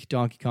classic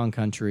Donkey Kong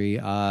Country.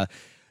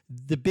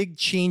 The big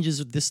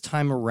changes this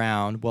time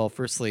around, well,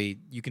 firstly,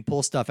 you can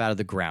pull stuff out of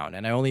the ground.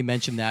 And I only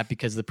mention that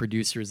because the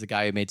producer is the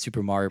guy who made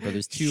Super Mario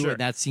Brothers 2, Sure. and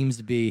that seems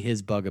to be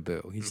his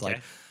bugaboo. He's Okay.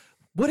 like,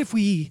 what if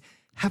we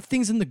have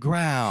things in the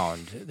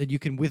ground that you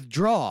can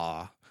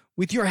withdraw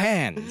with your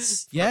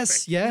hands?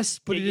 Yes,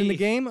 put it in the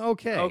game?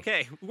 Okay.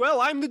 Okay.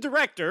 Well, I'm the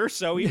director,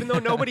 so even though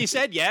nobody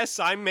said yes,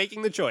 I'm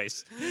making the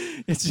choice.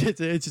 It's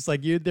just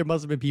like there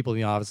must have been people in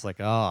the office like,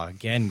 oh,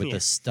 again with the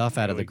stuff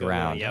out of the we go,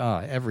 ground. yep.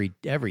 Oh,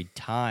 every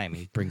time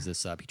he brings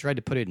this up. He tried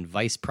to put it in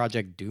Vice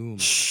Project Doom.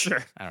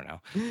 Sure. I don't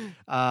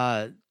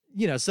know.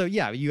 So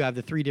yeah, you have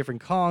the 3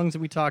 different Kongs that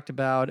we talked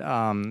about.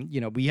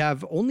 We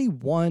have only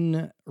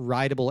one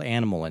rideable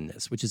animal in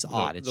this, which is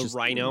odd. It's the just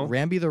rhino?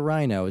 Rambi the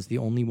rhino is the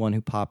only one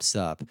who pops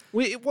up.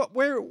 Wait,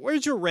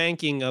 where's your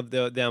ranking of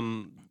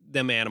them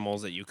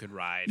animals that you could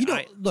ride?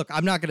 Look,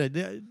 I'm not gonna.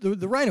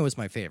 The rhino is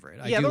my favorite.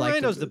 I Yeah, do the like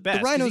rhino's the best. The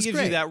 'cause rhino's it gives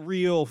great. you that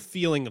real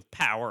feeling of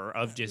power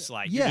of just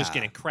like you're just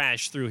Yeah. gonna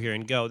crash through here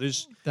and go.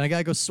 There's Then I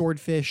gotta go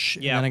swordfish.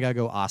 Yeah. And then I gotta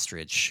go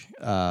ostrich.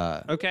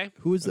 okay.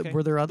 Who is okay.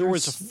 Were there others? There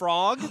was a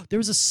frog. There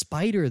was a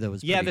spider that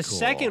was Yeah, pretty the cool.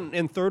 second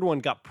and third one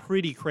got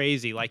pretty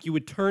crazy. Like you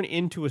would turn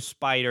into a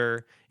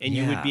spider and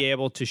you would Yeah. be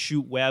able to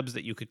shoot webs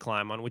that you could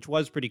climb on, which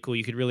was pretty cool.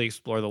 You could really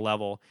explore the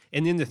level.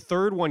 And then the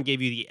third one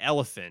gave you the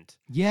elephant.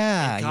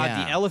 Yeah, God,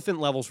 yeah. the elephant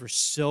levels were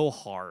so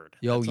hard.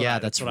 Oh, what yeah, I-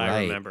 that's what I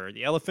right. remember.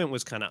 The elephant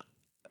was kind of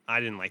I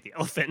didn't like the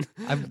elephant.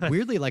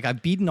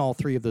 I've beaten all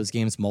three of those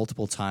games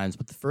multiple times,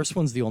 but the first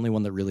one's the only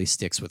one that really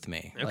sticks with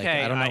me. Okay, Like,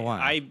 I don't know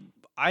why.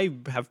 I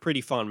have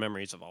pretty fond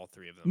memories of all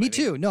three of them. Me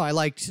too. No, I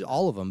liked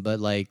all of them, but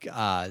like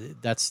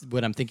that's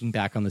when I'm thinking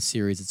back on the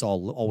series. It's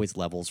always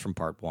levels from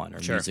part one or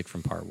music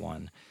from part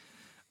one.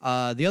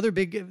 The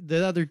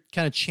other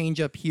kind of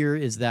change up here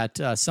is that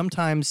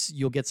sometimes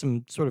you'll get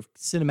some sort of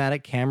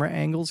cinematic camera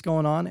angles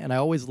going on, and I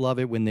always love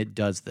it when it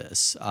does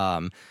this.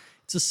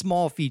 It's a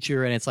small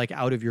feature and it's like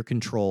out of your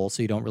control,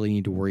 so you don't really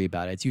need to worry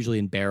about it. It's usually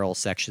in barrel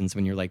sections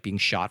when you're like being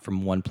shot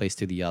from one place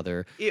to the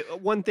other.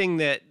 One thing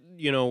that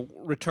the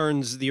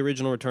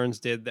original Returns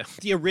did,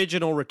 the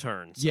original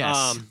Returns.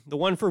 Yes. The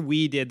one for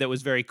Wii did that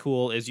was very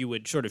cool is you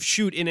would sort of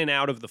shoot in and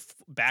out of the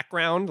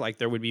background, like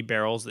there would be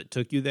barrels that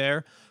took you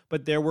there,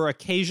 but there were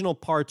occasional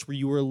parts where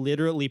you were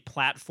literally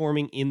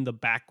platforming in the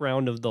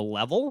background of the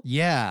level.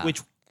 Yeah. Which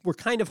were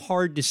kind of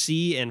hard to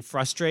see and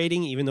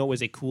frustrating, even though it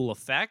was a cool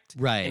effect.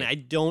 Right. And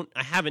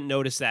I haven't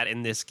noticed that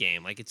in this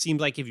game. Like, it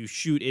seems like if you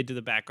shoot into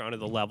the background of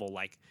the level,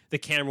 like the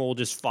camera will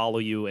just follow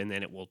you and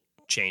then it will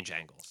change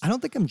angles. I don't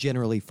think I'm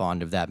generally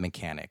fond of that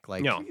mechanic.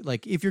 Like, No.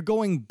 like if you're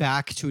going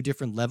back to a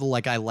different level,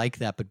 like I like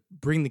that, but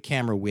bring the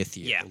camera with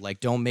you. Yeah. Like,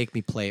 don't make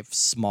me play it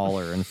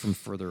smaller and from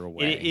further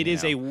away. It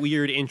is a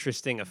weird,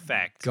 interesting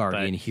effect.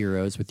 Guardian but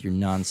Heroes with your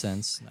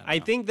nonsense. I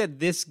think that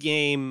this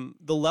game,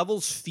 the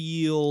levels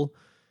feel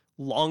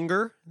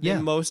longer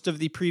than most of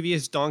the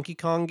previous Donkey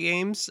Kong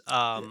games.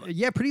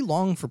 Yeah, pretty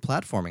long for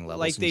platforming levels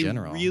Like in they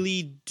general.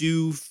 really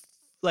do.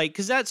 Like,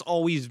 because that's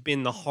always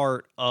been the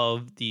heart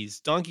of these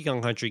Donkey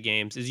Kong Country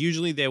games, is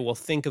usually they will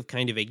think of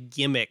kind of a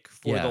gimmick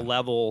for Yeah. the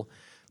level.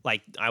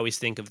 Like, I always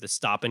think of the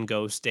stop and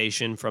go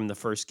station from the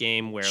first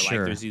game where Sure.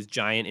 like there's these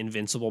giant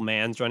invincible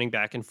mans running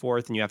back and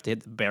forth and you have to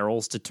hit the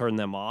barrels to turn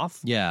them off.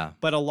 Yeah.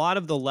 But a lot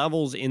of the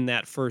levels in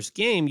that first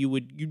game,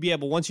 you'd be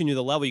able, once you knew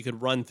the level, you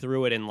could run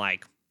through it in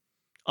like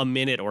a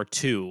minute or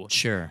two.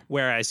 Sure.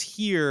 Whereas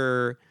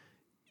here,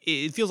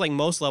 it feels like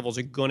most levels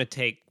are going to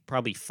take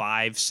probably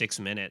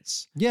 5-6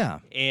 minutes. Yeah.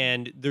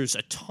 And there's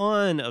a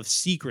ton of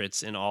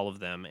secrets in all of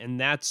them. And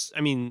that's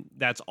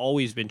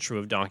always been true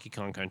of Donkey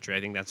Kong Country.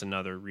 I think that's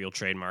another real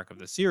trademark of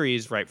the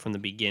series right from the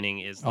beginning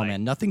is Oh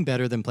man, nothing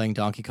better than playing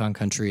Donkey Kong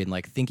Country and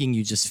like thinking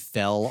you just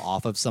fell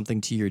off of something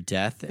to your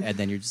death, and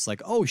then you're just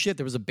like, oh shit,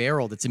 there was a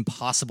barrel that's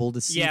impossible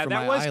to see. Yeah, from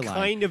that my was eye line.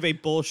 kind of a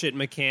bullshit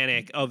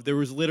mechanic of there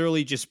was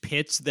literally just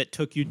pits that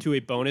took you to a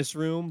bonus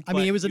room. I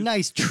mean, it was a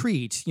nice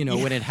treat,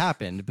 when it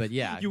happened, but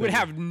yeah. You would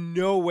have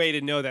no way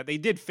to know that. They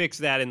did fix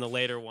that in the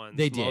later ones.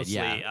 They did, mostly.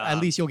 yeah. At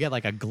least you'll get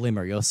like a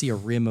glimmer. You'll see a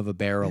rim of a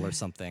barrel or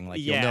something. Like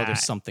you'll know Yeah.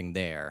 there's something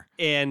there.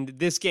 And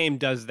this game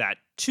does that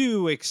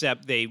too,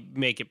 except they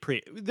make it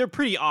they're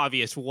pretty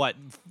obvious what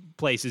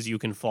places you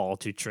can fall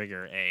to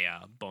trigger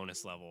a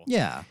bonus level.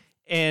 Yeah.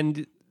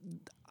 And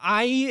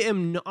I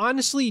am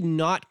honestly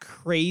not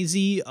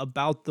crazy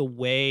about the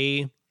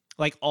way,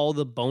 like, all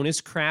the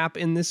bonus crap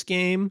in this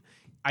game.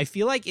 I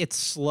feel like it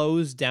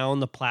slows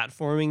down the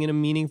platforming in a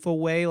meaningful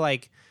way.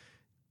 Like,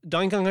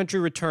 Donkey Kong Country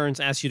Returns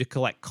asks you to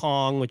collect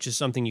Kong, which is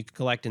something you could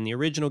collect in the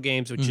original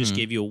games, which just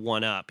gave you a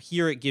 1-up.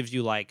 Here it gives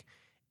you like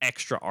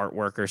extra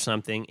artwork or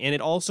something, and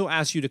it also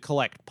asks you to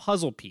collect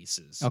puzzle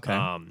pieces. Okay.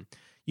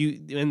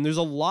 And there's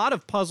a lot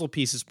of puzzle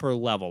pieces per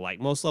level.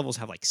 Like most levels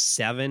have like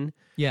 7.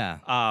 Yeah.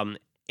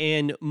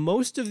 And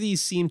most of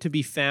these seem to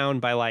be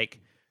found by like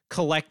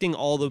collecting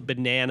all the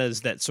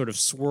bananas that sort of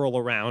swirl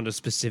around a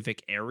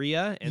specific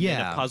area, and then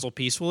Yeah. a puzzle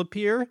piece will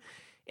appear.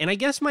 And I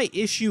guess my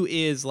issue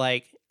is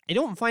like, I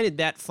don't find it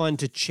that fun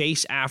to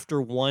chase after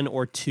 1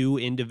 or 2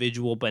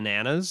 individual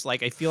bananas.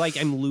 Like, I feel like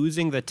I'm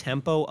losing the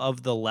tempo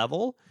of the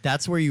level.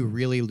 That's where you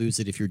really lose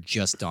it if you're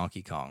just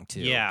Donkey Kong too.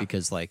 Yeah.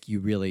 Because like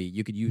you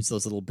could use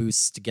those little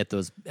boosts to get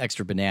those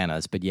extra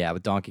bananas. But yeah,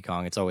 with Donkey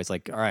Kong, it's always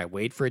like, all right,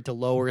 wait for it to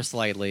lower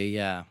slightly.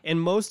 Yeah. And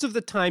most of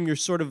the time, you're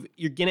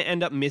going to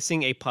end up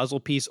missing a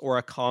puzzle piece or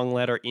a Kong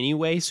letter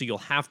anyway. So you'll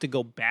have to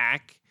go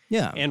back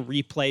Yeah. and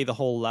replay the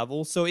whole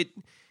level. So it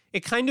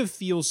kind of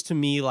feels to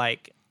me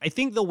like, I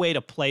think the way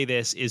to play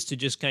this is to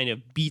just kind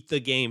of beat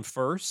the game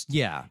first.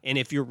 Yeah. And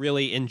if you're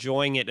really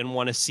enjoying it and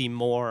want to see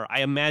more,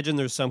 I imagine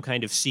there's some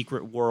kind of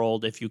secret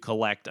world if you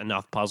collect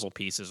enough puzzle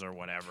pieces or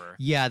whatever.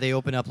 Yeah, they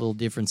open up a little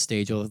different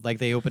stage. Like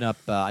they open up,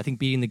 I think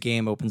beating the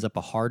game opens up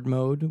a hard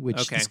mode, which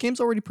Okay. this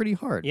game's already pretty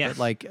hard. Yeah. But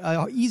like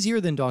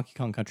easier than Donkey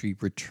Kong Country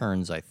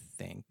Returns, I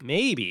think.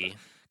 Maybe.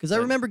 Because I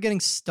remember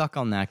getting stuck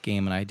on that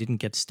game and I didn't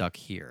get stuck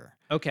here.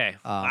 Okay.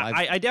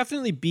 I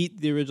definitely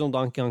beat the original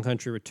Donkey Kong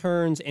Country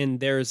Returns, and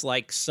there's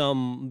like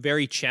some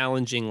very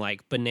challenging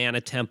like banana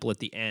temple at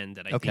the end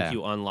that I Okay. think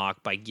you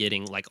unlock by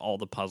getting like all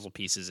the puzzle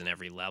pieces in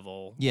every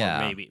level.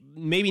 Yeah. Or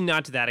maybe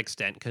not to that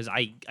extent, because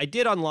I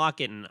did unlock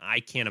it, and I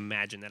can't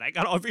imagine that I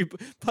got every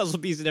puzzle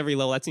piece in every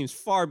level. That seems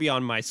far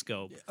beyond my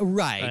scope.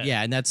 Right,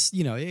 yeah, and that's,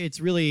 it's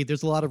really,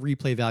 there's a lot of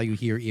replay value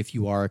here if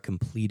you are a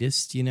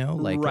completist,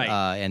 like, Right.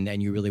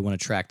 and you really want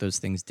to track those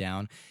things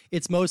down.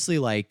 It's mostly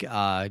like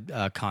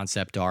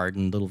concept art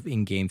and little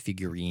in-game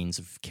figurines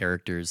of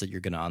characters that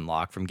you're going to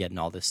unlock from getting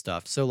all this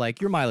stuff. So, like,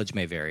 your mileage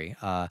may vary.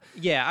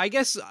 Yeah, I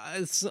guess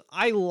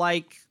I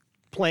like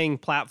playing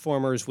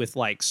platformers with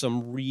like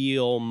some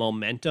real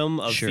momentum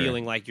of Sure.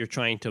 feeling like you're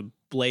trying to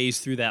blaze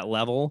through that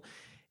level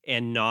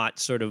and not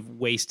sort of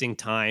wasting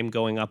time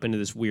going up into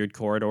this weird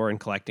corridor and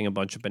collecting a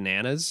bunch of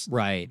bananas.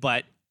 Right.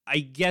 But I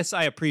guess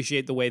I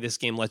appreciate the way this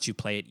game lets you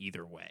play it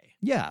either way.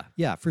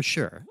 Yeah, for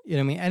sure. You know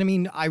what I mean? And I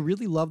mean, I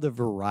really love the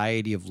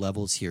variety of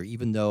levels here,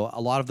 even though a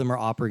lot of them are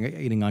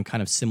operating on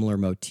kind of similar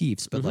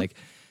motifs. But like,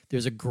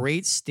 there's a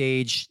great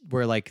stage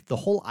where like the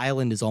whole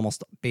island is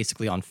almost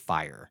basically on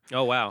fire.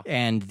 Oh, wow.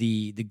 And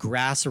the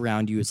grass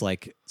around you is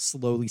like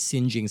slowly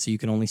singeing, so you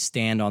can only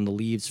stand on the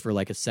leaves for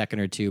like a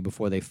second or two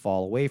before they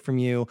fall away from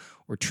you,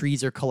 or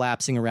trees are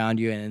collapsing around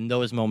you. And in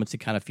those moments, it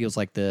kind of feels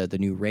like the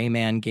new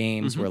Rayman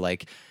games, where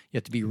like you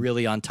have to be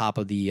really on top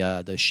of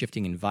the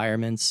shifting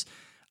environments.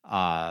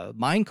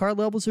 Minecart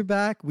levels are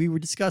back. We were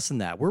discussing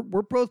that. We're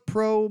both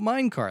pro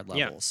minecart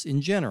levels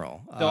in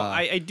general. Though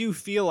I do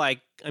feel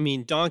like, I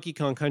mean, Donkey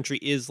Kong Country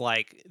is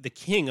like the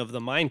king of the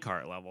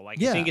minecart level.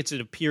 Like, I think it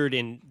appeared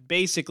in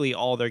basically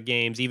all their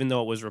games, even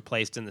though it was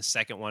replaced in the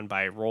second one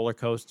by Roller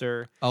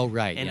Coaster. Oh,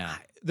 right, And yeah.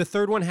 the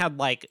third one had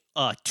like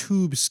a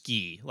tube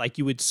ski, like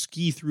you would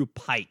ski through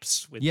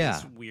pipes with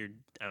this weird,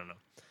 I don't know.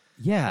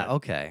 Yeah,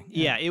 okay.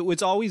 Yeah, it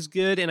was always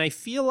good, and I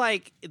feel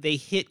like they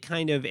hit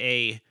kind of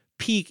a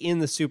peak in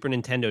the Super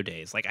Nintendo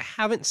days. Like, I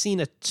haven't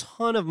seen a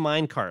ton of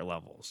minecart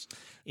levels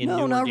in No,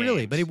 newer not games.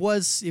 really, but it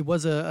was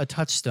a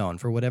touchstone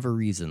for whatever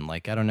reason.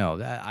 Like, I don't know.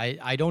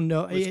 I don't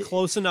know. It was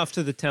close enough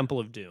to the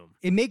Temple of Doom.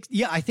 It makes,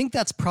 I think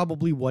that's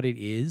probably what it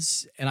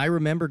is. And I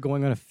remember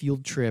going on a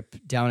field trip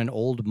down an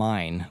old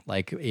mine,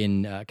 like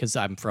in, because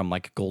I'm from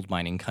like gold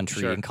mining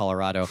country in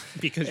Colorado.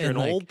 Because you're And,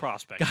 an like, old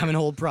prospector. I'm an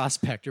old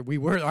prospector. We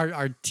were,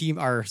 our team,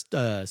 our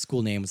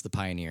school name was the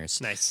Pioneers.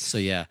 Nice. So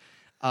yeah.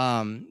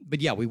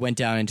 But yeah, we went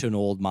down into an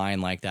old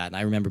mine like that, and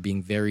I remember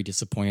being very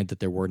disappointed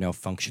that there were no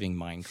functioning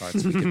mine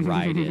carts we could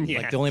ride in. Yeah,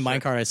 like the only mine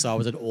cart I saw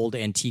was an old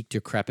antique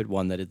decrepit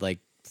one that had like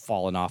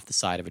fallen off the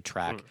side of a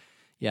track.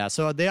 Yeah,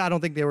 so I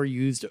don't think they were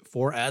used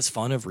for as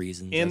fun of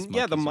reasons. as And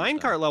yeah, the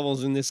monkeys are. minecart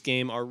levels in this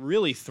game are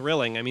really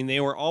thrilling. I mean,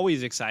 they were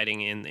always exciting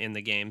in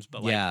the games,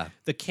 but like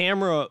the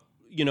camera,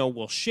 you know,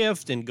 will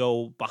shift and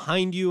go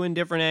behind you in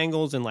different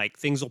angles, and like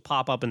things will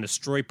pop up and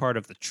destroy part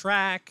of the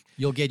track.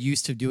 You'll get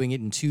used to doing it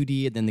in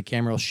 2D, and then the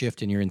camera will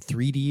shift, and you're in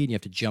 3D, and you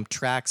have to jump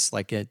tracks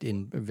like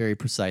in a very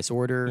precise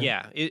order.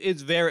 Yeah,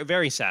 it's very,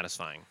 very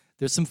satisfying.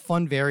 There's some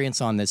fun variants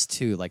on this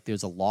too. Like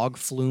there's a log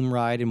flume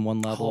ride in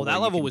one level. Oh,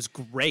 that level was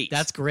great.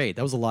 That's great.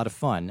 That was a lot of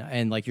fun.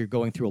 And like you're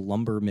going through a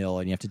lumber mill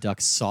and you have to duck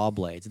saw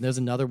blades. And there's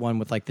another one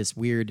with like this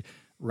weird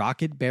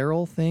rocket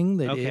barrel thing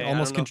that okay. it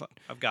almost I don't know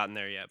if I've gotten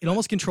there yet. it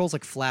almost controls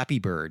like Flappy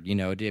Bird, you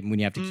know, when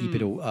you have to keep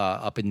it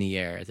up in the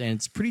air. And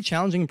it's pretty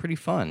challenging and pretty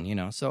fun, you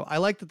know. So I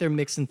like that they're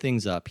mixing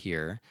things up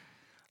here.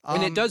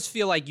 And it does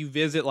feel like you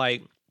visit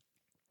like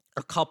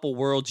a couple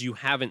worlds you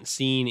haven't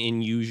seen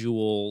in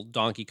usual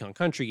Donkey Kong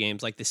Country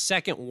games. Like the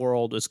second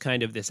world is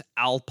kind of this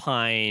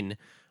alpine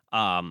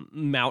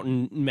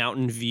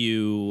mountain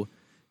view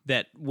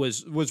that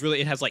was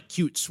really, it has like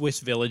cute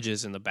Swiss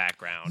villages in the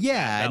background.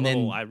 Yeah, and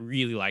then I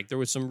really like. There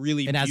was some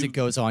really as it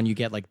goes on, you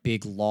get like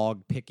big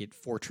log picket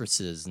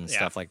fortresses and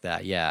stuff like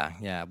that.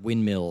 Yeah,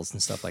 windmills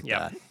and stuff like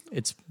that.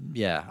 It's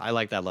I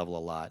like that level a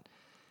lot.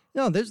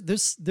 No,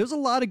 there's a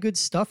lot of good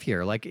stuff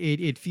here. Like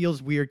it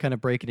feels weird kind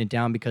of breaking it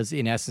down because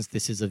in essence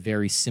this is a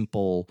very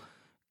simple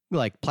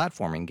like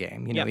platforming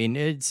game. You know, I mean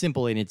it's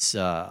simple in its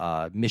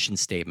mission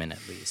statement at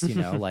least. You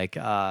know, like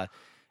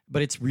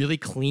but it's really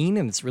clean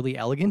and it's really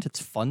elegant.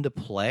 It's fun to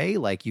play.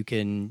 Like you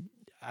can.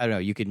 I don't know.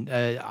 You can.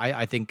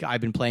 I think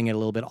I've been playing it a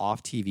little bit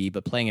off TV,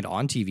 but playing it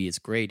on TV is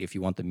great if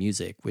you want the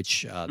music,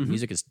 which the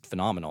music is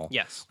phenomenal.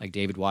 Yes. Like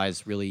David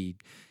Wise really,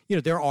 you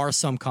know, there are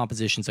some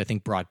compositions I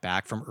think brought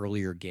back from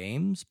earlier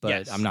games,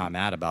 but I'm not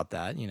mad about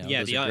that. You know,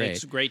 those are great.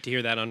 It's great to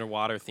hear that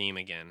underwater theme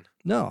again.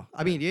 No,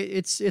 I mean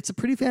it's a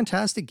pretty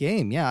fantastic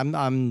game. Yeah,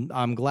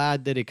 I'm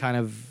glad that it kind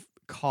of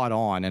caught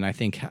on, and I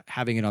think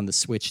having it on the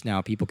Switch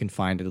now, people can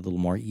find it a little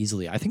more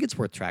easily. I think it's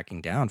worth tracking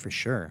down for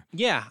sure.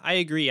 Yeah, I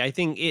agree. I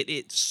think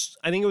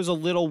I think it was a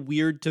little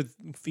weird to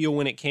feel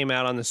when it came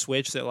out on the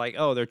Switch that like,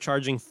 oh, they're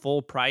charging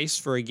full price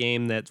for a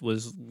game that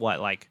was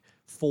like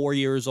 4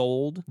 years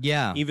old.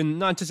 Yeah. Even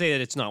not to say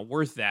that it's not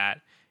worth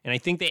that. And I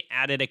think they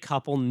added a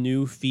couple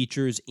new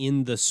features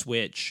in the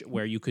Switch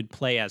where you could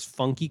play as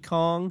Funky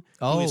Kong,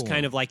 who is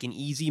kind of like an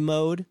easy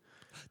mode.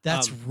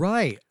 That's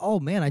right.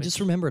 Oh man, I just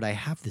remembered I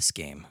have this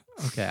game.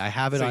 Okay, I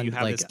have it So on. you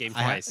have like this game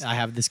twice. I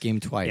have this game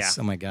twice.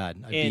 Yeah. Oh my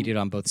god, I beat it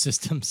on both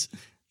systems.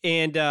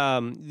 And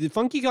the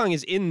Funky Kong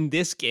is in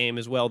this game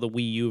as well, the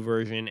Wii U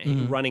version,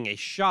 and running a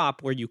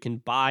shop where you can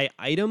buy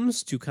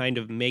items to kind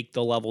of make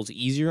the levels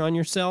easier on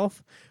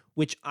yourself,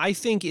 which I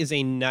think is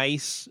a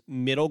nice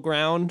middle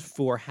ground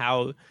for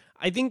how.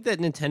 I think that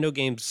Nintendo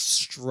games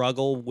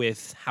struggle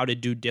with how to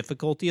do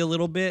difficulty a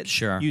little bit.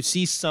 Sure. You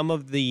see some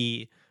of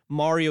the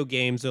Mario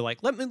games, they're like,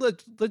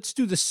 let's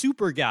do the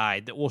super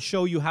guide that will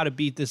show you how to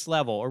beat this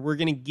level, or we're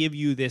going to give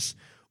you this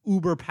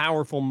uber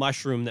powerful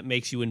mushroom that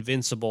makes you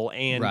invincible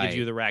and gives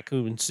you the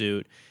raccoon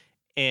suit.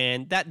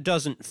 And that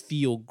doesn't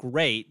feel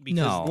great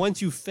because No.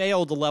 once you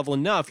fail the level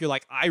enough, you're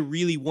like, I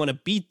really want to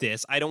beat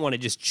this. I don't want to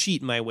just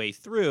cheat my way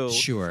through.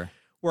 Sure.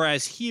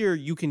 Whereas here,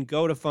 you can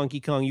go to Funky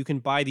Kong, you can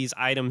buy these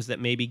items that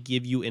maybe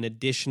give you an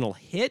additional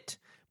hit,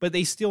 but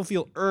they still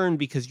feel earned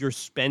because you're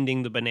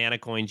spending the banana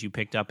coins you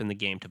picked up in the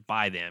game to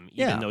buy them,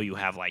 even though you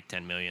have like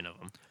 10 million of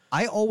them.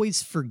 I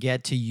always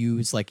forget to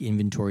use like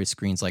inventory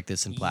screens like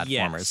this in platformers.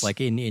 Yes. Like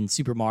in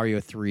Super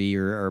Mario 3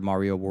 or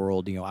Mario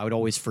World, I would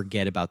always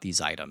forget about these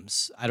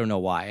items. I don't know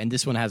why. And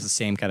this one has the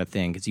same kind of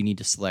thing because you need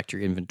to select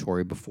your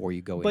inventory before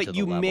you go into the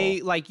level. But you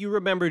may, like, you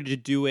remember to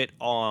do it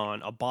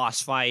on a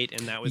boss fight,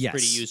 and that was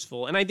pretty Yes.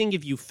 useful. And I think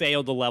if you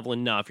failed the level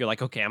enough, you're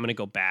like, okay, I'm going to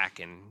go back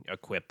and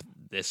equip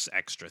this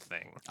extra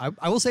thing.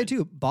 I will say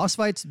too, boss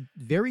fights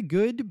very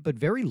good, but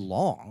very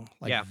long.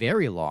 Like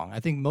very long.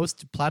 I think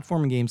most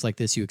platforming games like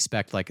this, you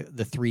expect like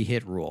the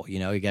 3-hit rule.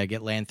 You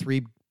gotta land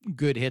 3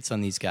 good hits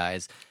on these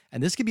guys,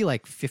 and this could be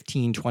like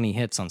 15, 20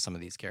 hits on some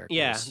of these characters.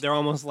 Yeah, they're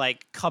almost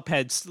like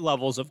Cuphead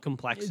levels of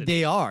complexity.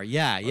 They are.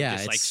 Yeah.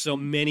 There's like so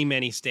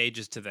many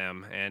stages to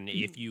them, and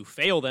if you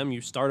fail them,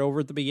 you start over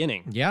at the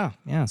beginning. Yeah.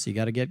 So you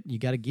gotta get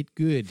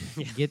good.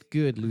 Get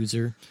good,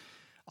 loser.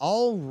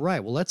 All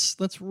right. Well,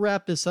 let's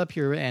wrap this up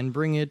here and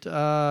bring it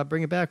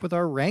back with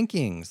our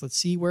rankings. Let's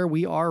see where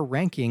we are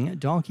ranking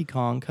Donkey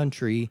Kong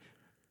Country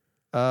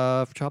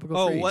for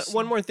Tropical Freeze.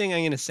 One more thing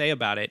I'm going to say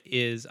about it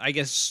is, I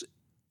guess.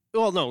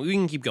 Well, no, we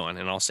can keep going,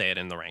 and I'll say it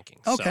in the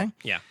rankings. Okay. So,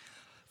 yeah.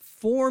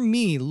 For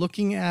me,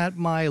 looking at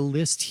my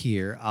list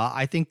here,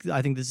 I think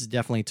this is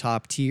definitely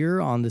top tier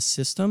on the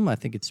system. I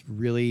think it's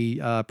really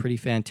pretty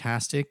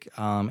fantastic,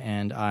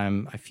 and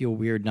I feel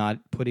weird not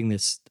putting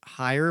this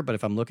higher. But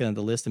if I'm looking at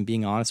the list and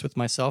being honest with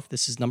myself,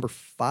 this is number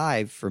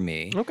 5 for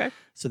me. Okay,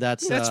 so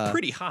that's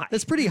pretty high.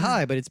 That's pretty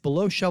high, but it's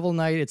below Shovel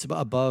Knight. It's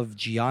above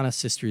Gianna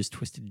Sisters'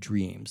 Twisted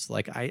Dreams.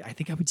 Like I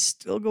think I would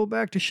still go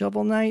back to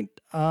Shovel Knight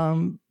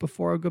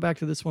before I go back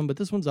to this one, but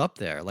this one's up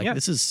there. Like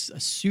this is a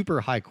super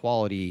high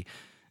quality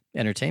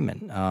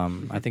entertainment.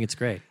 I think it's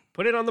great.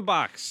 Put it on the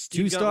box.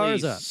 2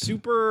 stars up.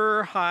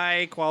 Super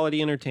high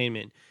quality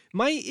entertainment.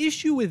 My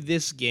issue with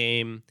this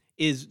game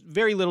is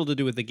very little to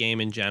do with the game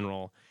in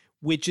general,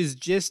 which is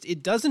just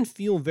it doesn't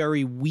feel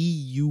very Wii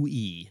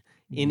U-y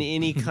in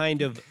any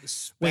kind of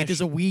special... Wait,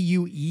 there's a Wii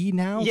U-E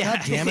now? Yeah,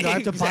 God damn it, I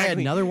have to buy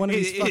another one of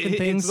these fucking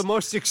things? It's the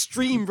most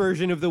extreme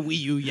version of the Wii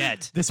U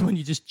yet. This one,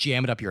 you just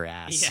jam it up your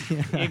ass.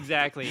 Yeah,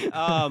 exactly.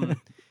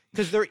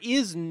 Because there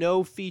is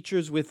no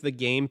features with the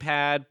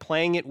gamepad.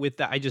 Playing it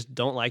with I just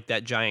don't like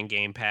that giant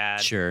gamepad.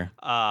 Sure.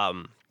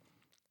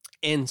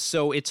 And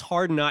so it's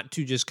hard not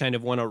to just kind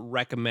of want to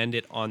recommend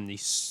it on the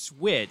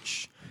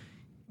Switch.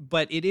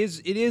 But it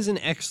is an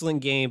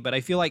excellent game. But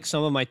I feel like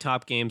some of my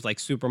top games, like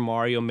Super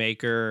Mario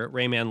Maker,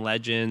 Rayman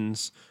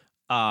Legends,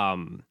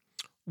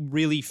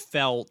 really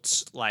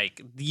felt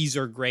like these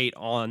are great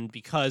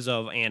because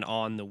of and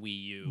on the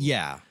Wii U.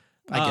 Yeah,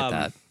 I get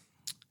that.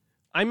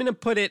 I'm going to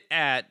put it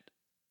at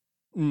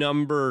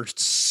number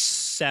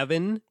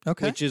 7,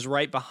 which is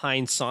right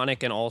behind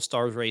Sonic and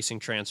All-Stars Racing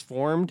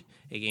Transformed,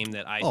 a game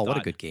that I thought... Oh, what a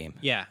good game.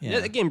 Yeah,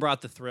 that game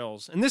brought the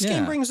thrills. And this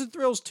game brings the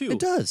thrills, too. It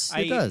does.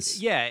 It does.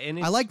 Yeah,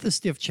 and I like the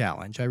stiff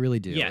challenge. I really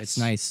do. Yes.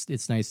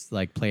 It's nice,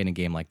 like, playing a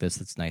game like this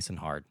that's nice and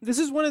hard. This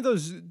is one of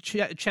those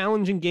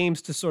challenging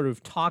games to sort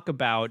of talk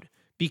about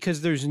because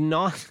there's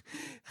not...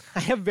 I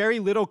have very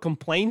little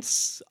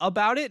complaints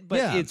about it,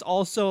 but it's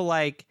also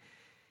like...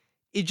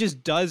 It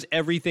just does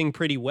everything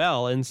pretty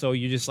well. And so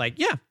you're just like,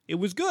 yeah, it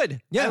was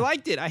good. Yeah. I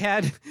liked it.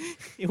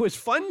 It was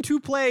fun to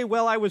play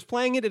while I was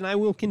playing it, and I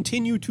will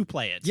continue to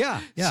play it.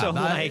 Yeah. So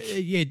like,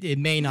 it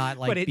may not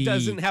like but it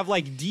doesn't have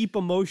like deep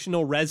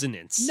emotional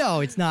resonance. No,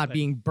 it's not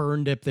being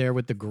burned up there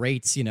with the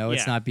grates,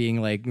 It's not being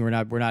like, we're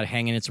not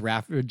hanging its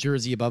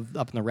jersey up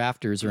in the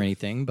rafters or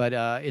anything, but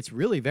it's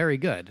really very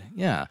good.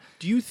 Yeah.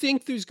 Do you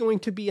think there's going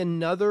to be a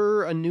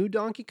new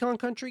Donkey Kong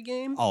Country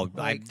game? Oh,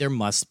 there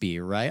must be,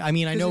 right? I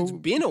mean, I know it's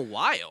been a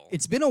while.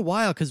 It's been a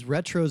while because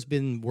Retro's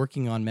been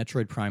working on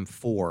Metroid Prime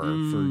 4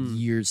 for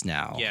years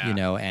now. Yeah.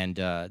 and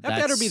that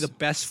better be the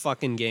best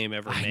fucking game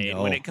ever made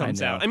when it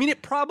comes out. I mean,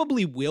 it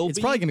probably will It's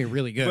be. probably gonna be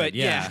really good. But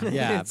yeah.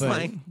 It's but,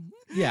 like,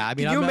 yeah. I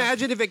mean, can you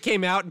imagine if it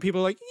came out and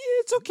people are like,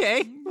 yeah, it's okay.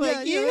 Like,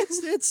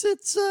 it's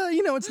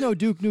it's no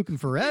Duke Nukem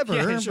Forever,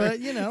 Yeah, sure. but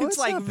it's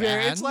like not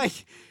very, bad.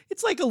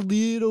 it's like a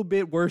little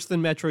bit worse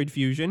than Metroid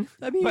Fusion.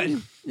 I mean, but,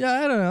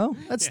 I don't know.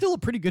 That's still a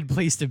pretty good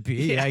place to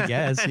be, I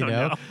guess. I don't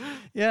know.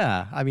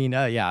 Yeah, I mean,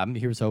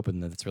 here's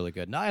hoping that it's really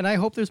good, and I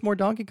hope there's more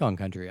Donkey Kong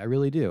Country. I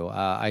really do.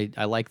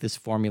 I like this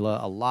formula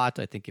a lot.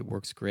 I think it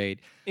works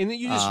great. And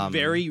you just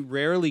very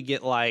rarely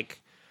get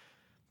like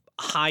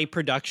high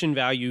production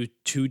value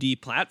 2D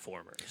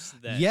platformers.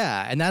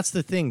 Yeah, and that's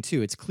the thing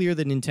too. It's clear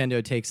that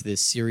Nintendo takes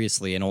this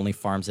seriously and only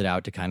farms it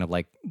out to kind of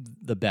like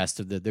the best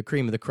of the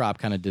cream of the crop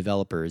kind of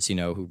developers,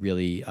 who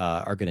really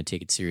are going to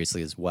take it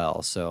seriously as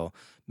well. So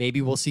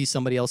maybe we'll see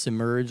somebody else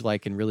emerge,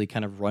 and really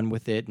kind of run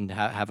with it and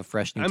have a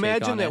fresh new take on it. I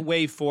imagine that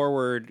Way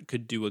Forward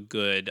could do a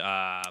good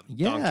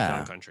Donkey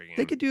Kong Country game.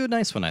 They could do a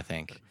nice one, I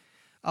think.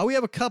 We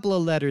have a couple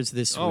of letters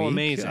this week. Oh,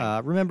 amazing.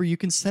 Remember, you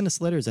can send us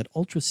letters at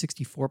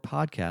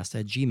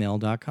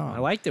ultra64podcast@gmail.com. I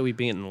like that we've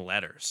been getting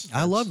letters.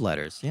 I love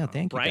letters. Yeah,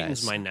 thank you, Brightens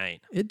guys. my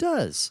night. It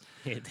does.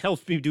 It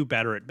helps me do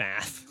better at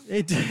math.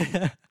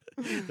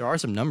 There are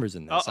some numbers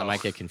in this. I Uh-oh.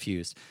 might get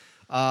confused.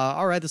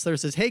 All right, this letter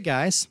says, hey,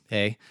 guys.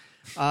 Hey.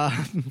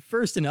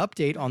 First, an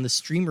update on the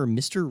streamer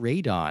Mr.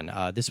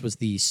 Radon. This was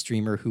the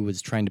streamer who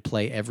was trying to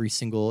play every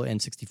single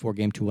N64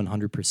 game to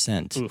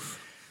 100%.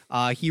 Oof.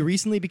 He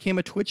recently became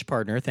a Twitch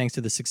partner thanks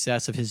to the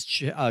success of his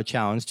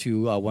challenge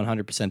to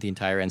 100% the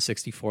entire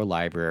N64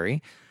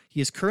 library.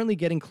 He is currently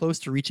getting close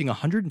to reaching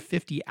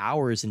 150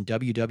 hours in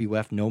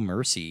WWF No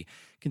Mercy,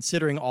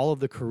 considering all of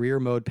the career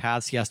mode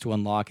paths he has to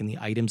unlock and the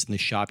items in the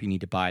shop you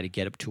need to buy to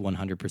get up to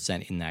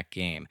 100% in that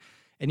game.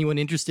 Anyone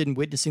interested in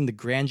witnessing the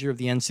grandeur of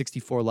the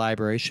N64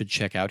 library should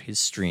check out his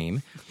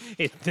stream.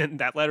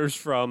 That letter's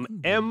from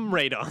M.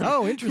 Radon.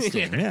 Oh,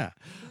 interesting. Yeah.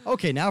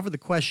 Okay, now for the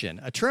question.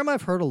 A term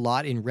I've heard a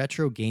lot in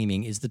retro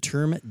gaming is the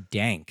term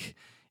dank.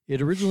 It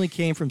originally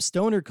came from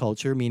stoner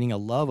culture, meaning a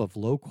love of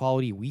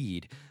low-quality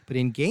weed. But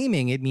in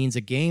gaming, it means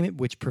a game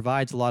which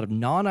provides a lot of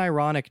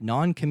non-ironic,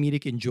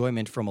 non-comedic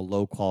enjoyment from a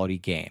low-quality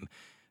game.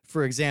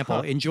 For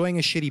example, enjoying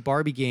a shitty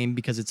Barbie game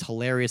because it's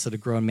hilarious that a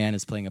grown man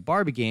is playing a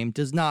Barbie game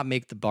does not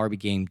make the Barbie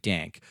game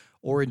dank.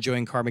 Or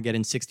enjoying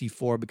Carmageddon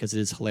 64 because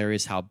it is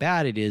hilarious how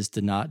bad it is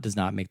does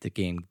not make the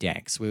game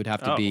dank. So it would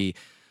have to be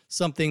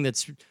something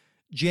that's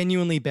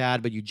genuinely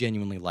bad, but you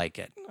genuinely like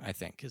it, I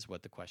think, is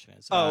what the question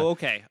is.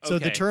 Okay. So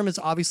the term is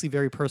obviously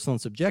very personal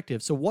and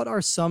subjective. So what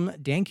are some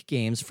dank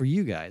games for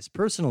you guys?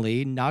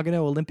 Personally, Nagano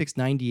Olympics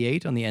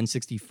 98 on the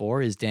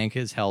N64 is dank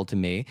as hell to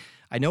me.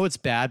 I know it's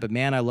bad, but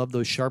man, I love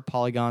those sharp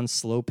polygons,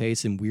 slow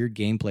pace, and weird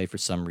gameplay for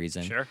some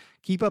reason. Sure.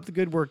 Keep up the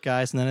good work,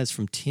 guys. And that is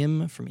from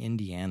Tim from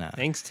Indiana.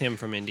 Thanks, Tim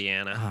from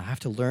Indiana. I have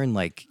to learn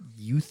like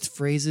youth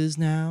phrases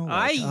now.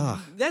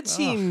 I'll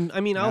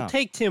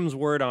take Tim's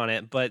word on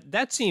it, but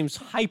that seems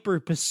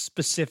hyper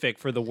specific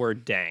for the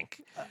word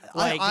dank.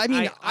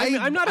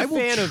 I'm not a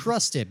fan of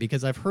trust it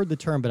because I've heard the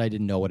term, but I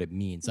didn't know what it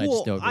means. I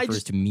just know it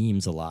refers to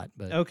memes a lot.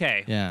 But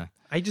okay, yeah.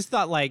 I just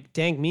thought like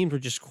dank memes were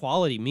just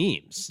quality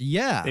memes.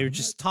 Yeah. They were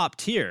just top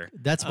tier.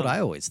 That's what I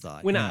always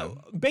thought.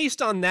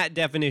 Based on that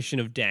definition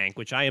of dank,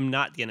 which I am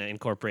not going to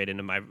incorporate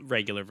into my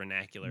regular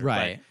vernacular.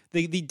 Right.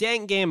 But the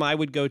dank game I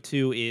would go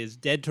to is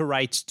Dead to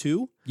Rights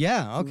 2.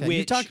 Yeah, okay.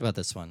 You talked about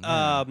this one.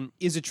 Yeah.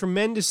 Is a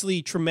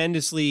tremendously,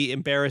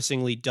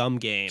 embarrassingly dumb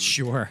game.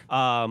 Sure.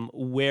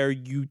 Where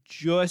you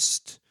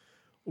just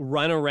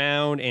run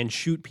around and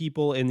shoot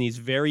people in these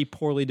very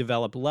poorly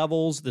developed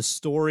levels. The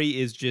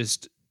story is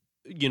just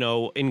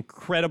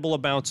incredible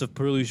amounts of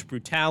police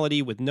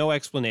brutality with no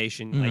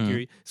explanation.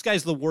 Like this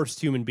guy's the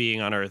worst human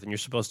being on earth and you're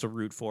supposed to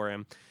root for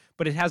him.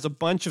 But it has a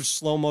bunch of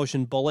slow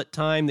motion bullet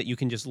time that you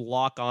can just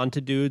lock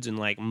onto dudes and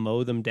like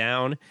mow them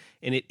down.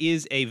 And it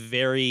is a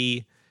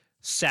very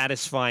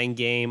satisfying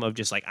game of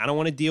just like, I don't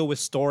want to deal with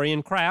story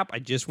and crap. I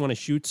just want to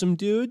shoot some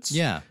dudes.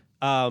 Yeah.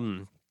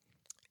 And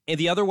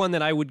the other one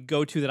that I would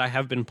go to that I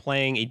have been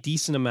playing a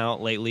decent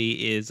amount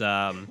lately is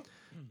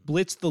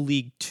Blitz the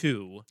League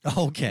 2.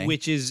 Okay.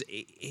 Which is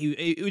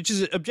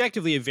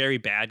objectively a very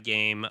bad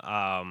game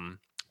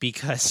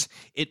because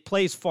it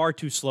plays far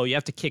too slow. You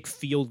have to kick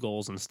field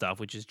goals and stuff,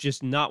 which is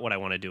just not what I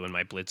want to do in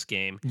my Blitz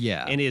game.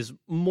 Yeah. And is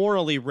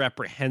morally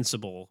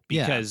reprehensible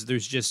because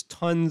there's just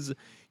tons,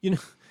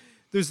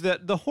 there's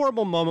the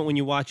horrible moment when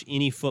you watch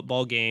any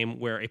football game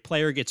where a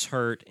player gets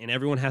hurt and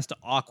everyone has to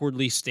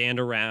awkwardly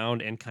stand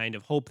around and kind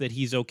of hope that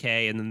he's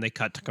okay, and then they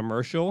cut to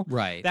commercial.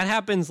 Right. That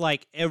happens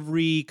like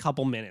every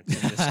couple minutes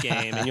in this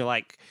game, and you're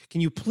like,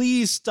 can you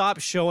please stop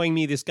showing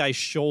me this guy's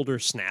shoulder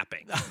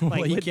snapping? Like,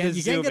 well, you can't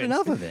get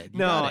enough of it.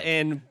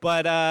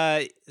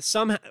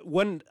 Somehow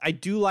I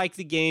do like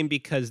the game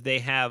because they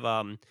have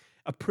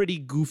a pretty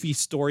goofy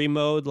story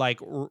mode. Like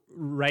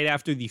right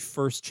after the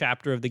first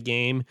chapter of the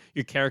game,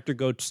 your character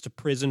goes to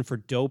prison for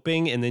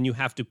doping, and then you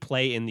have to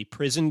play in the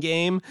prison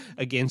game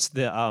against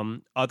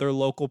the other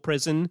local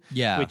prison,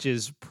 which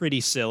is pretty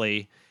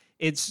silly.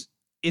 It's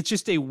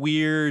just a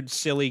weird,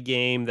 silly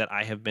game that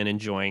I have been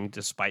enjoying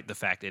despite the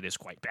fact it is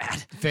quite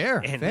bad.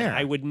 Fair.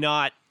 I would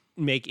not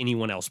make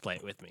anyone else play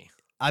it with me.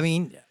 I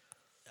mean,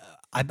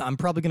 I'm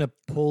probably going to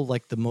pull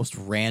like the most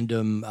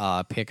random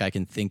pick I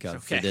can think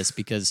of for this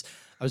because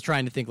I was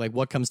trying to think like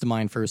what comes to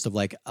mind first of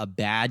like a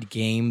bad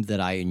game that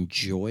I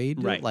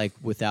enjoyed, like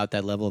without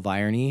that level of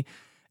irony.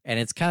 And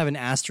it's kind of an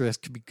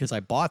asterisk because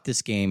I bought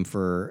this game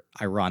for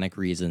ironic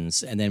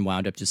reasons and then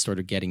wound up just sort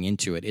of getting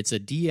into it. It's a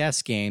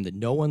DS game that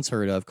no one's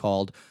heard of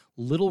called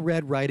Little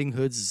Red Riding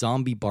Hood's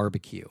Zombie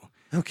Barbecue.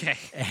 Okay.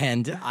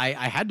 And I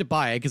had to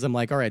buy it because I'm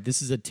like, all right,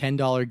 this is a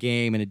 $10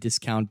 game in a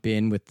discount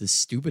bin with the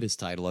stupidest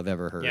title I've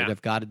ever heard.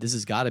 This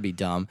has got to be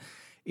dumb.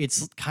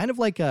 It's kind of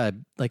like a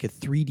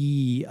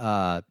 3D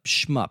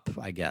shmup,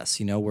 I guess,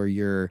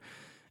 where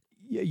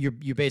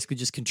you're basically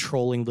just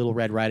controlling Little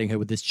Red Riding Hood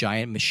with this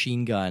giant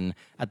machine gun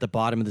at the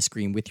bottom of the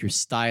screen with your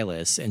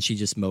stylus, and she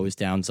just mows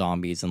down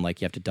zombies, and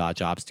like you have to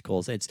dodge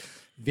obstacles. It's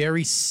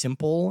very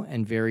simple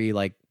and very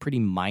like pretty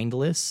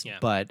mindless,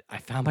 but I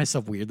found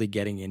myself weirdly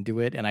getting into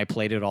it, and I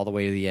played it all the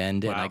way to the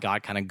end, and I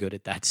got kind of good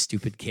at that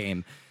stupid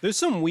game. There's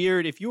some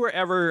weird, if you were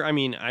ever, I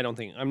mean,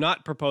 I'm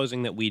not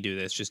proposing that we do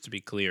this, just to be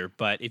clear,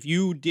 but if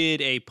you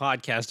did a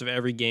podcast of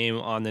every game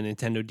on the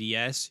Nintendo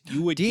DS,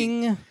 you would...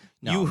 Ding!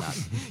 No,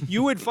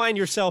 you would find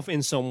yourself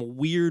in some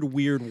weird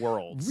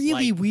worlds.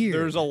 Really weird.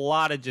 There's a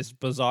lot of just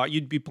bizarre.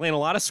 You'd be playing a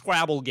lot of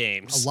Scrabble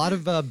games. A lot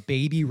of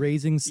baby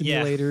raising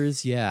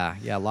simulators. Yeah,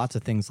 lots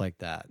of things like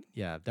that.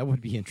 Yeah, that would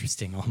be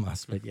interesting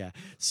almost. But yeah,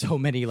 so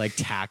many like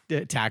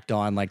tacked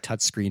on like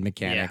touchscreen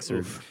mechanics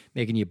or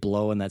making you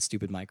blow in that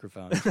stupid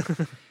microphone.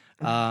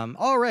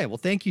 All right. Well,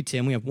 thank you,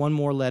 Tim. We have one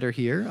more letter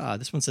here.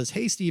 This one says,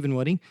 "Hey, Steve and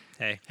Woody.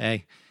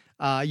 Hey.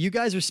 You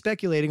guys are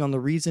speculating on the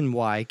reason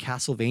why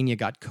Castlevania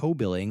got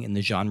co-billing in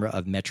the genre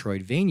of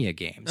Metroidvania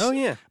games. Oh,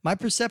 yeah. My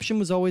perception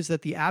was always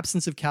that the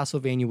absence of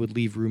Castlevania would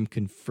leave room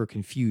for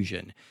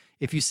confusion.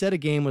 If you said a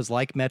game was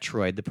like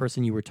Metroid, the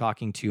person you were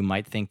talking to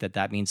might think that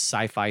that means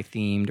sci-fi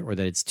themed or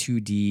that it's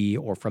 2D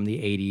or from the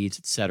 80s,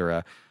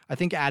 etc. I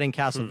think adding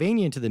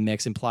Castlevania into the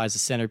mix implies a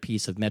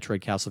centerpiece of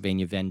Metroid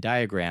Castlevania Venn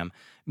diagram,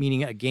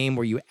 meaning a game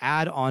where you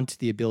add on to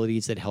the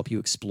abilities that help you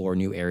explore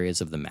new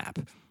areas of the map.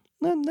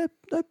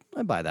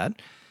 I buy that.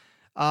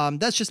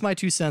 That's just my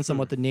 2 cents on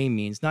what the name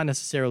means. Not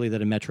necessarily that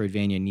a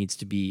Metroidvania needs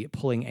to be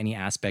pulling any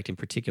aspect in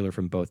particular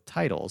from both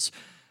titles.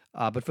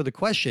 But for the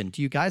question,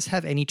 do you guys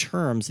have any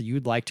terms that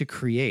you'd like to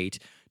create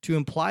to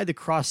imply the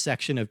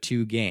cross-section of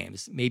 2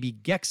 games? Maybe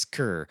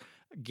Gexker,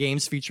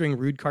 games featuring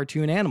rude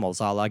cartoon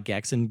animals, a la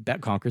Gex and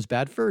Conker's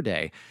Bad Fur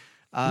Day.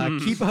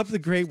 Keep up the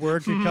great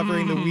work. You're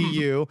covering the Wii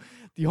U,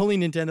 the only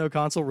Nintendo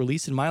console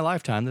released in my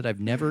lifetime that I've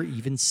never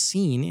even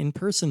seen in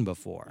person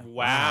before.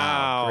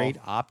 Wow. Great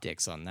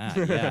optics on that.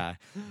 Yeah.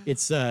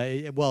 It's,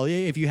 well,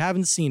 if you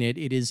haven't seen it,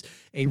 it is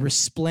a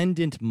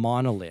resplendent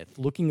monolith.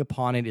 Looking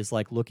upon it is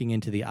like looking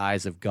into the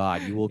eyes of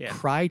God. You will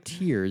cry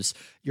tears.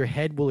 Your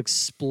head will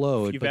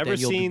explode. If you've but ever then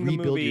you'll seen rebuild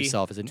the movie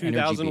yourself as an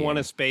 2001: energy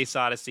A Space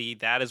Odyssey,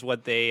 that is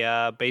what they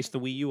based the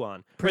Wii U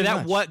on. Pretty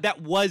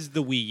That was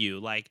the Wii U.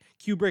 Like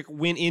Kubrick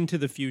went into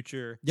the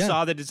future,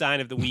 saw the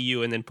design of the Wii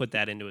U, and then put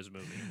that into his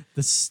movie.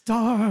 The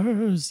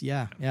stars.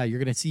 Yeah. You're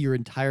going to see your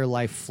entire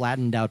life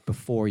flattened out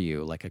before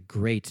you like a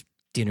great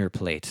dinner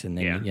plate. And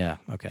then,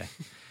 okay.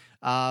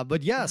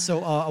 But yeah,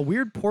 so a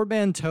weird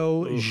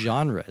portmanteau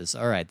genres.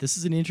 All right. This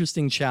is an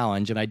interesting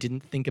challenge, and I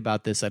didn't think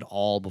about this at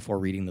all before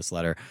reading this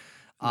letter.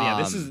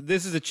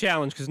 This is a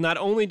challenge because not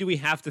only do we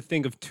have to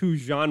think of 2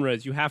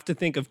 genres, you have to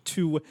think of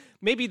 2.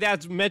 Maybe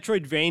that's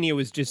Metroidvania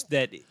was just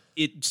that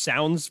it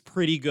sounds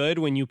pretty good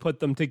when you put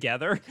them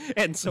together,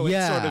 and so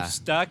it's sort of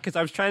stuck. Because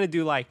I was trying to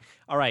do like,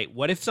 all right,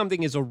 what if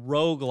something is a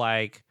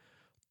roguelike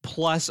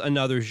plus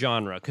another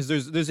genre? Because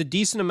there's a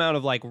decent amount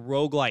of like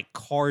roguelike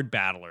card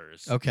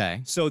battlers. Okay,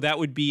 so that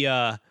would be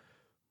a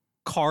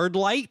card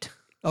light.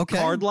 Okay,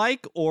 card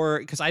like, or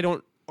because I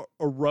don't.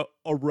 A road.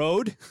 A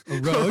road.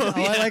 Oh,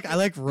 I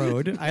like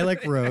road. I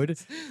like road.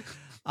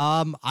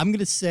 I'm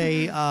gonna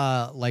say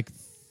like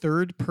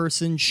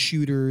third-person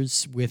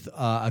shooters with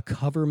a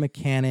cover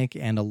mechanic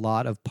and a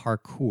lot of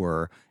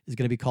parkour is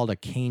gonna be called a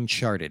Kane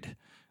Charted.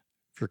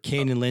 For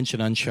Kane and Lynch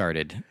and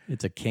Uncharted,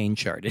 it's a Kane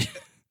Charted.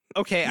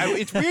 Okay,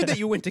 it's weird that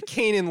you went to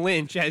Kane and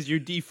Lynch as your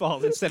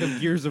default instead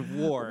of Gears of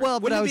War. Well,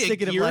 but I was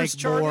thinking of like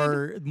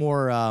Charted?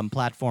 more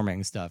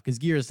platforming stuff because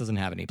Gears doesn't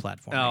have any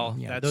platforming. Oh,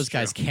 that's those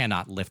guys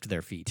cannot lift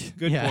their feet.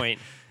 Good point.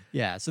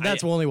 Yeah, so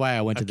that's only why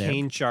I went to there.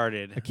 Kane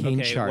Charted. A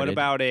Kane Charted. What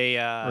about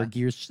or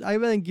Gears? I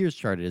think Gears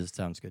Charted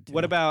sounds good too.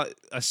 What about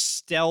a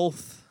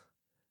stealth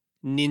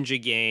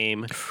ninja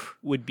game?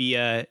 Would be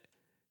a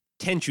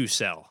Tenchu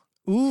Cell.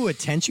 Ooh, a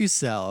Tenchu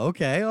Cell.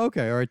 Okay.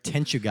 Or a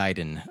Tenchu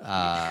Gaiden.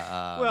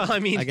 Well, I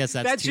mean, I guess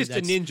that's just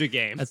a ninja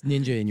game. That's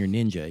ninja in your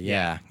ninja.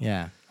 Yeah.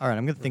 All right,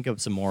 I'm going to think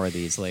of some more of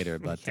these later,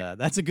 but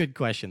that's a good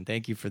question.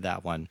 Thank you for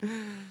that one.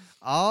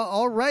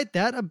 All right,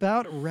 that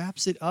about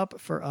wraps it up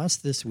for us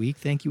this week.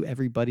 Thank you,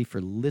 everybody, for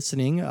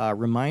listening.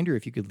 Reminder,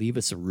 if you could leave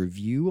us a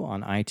review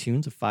on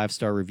iTunes, a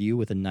 5-star review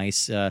with a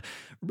nice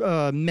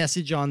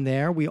message on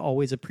there. We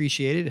always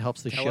appreciate it. It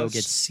helps the show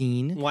get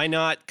seen. Why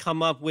not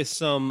come up with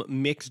some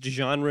mixed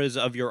genres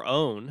of your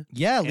own?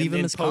 Yeah, leave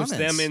them as comments. Post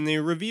them in the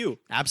review.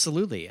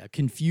 Absolutely.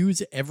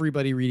 Confuse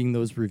everybody reading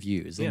those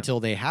reviews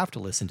until they have to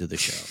listen to the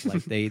show.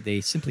 Like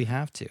they simply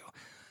have to.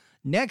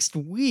 Next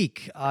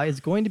week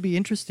is going to be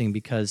interesting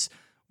because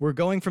we're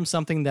going from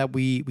something that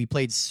we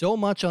played so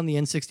much on the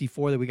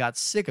N64 that we got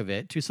sick of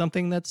it to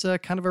something that's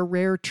kind of a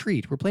rare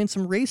treat. We're playing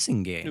some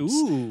racing games.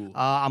 Ooh.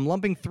 I'm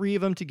lumping 3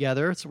 of them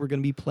together. So we're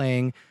going to be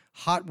playing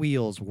Hot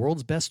Wheels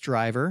World's Best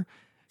Driver,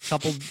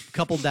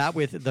 coupled that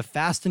with the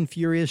Fast and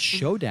Furious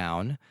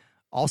Showdown,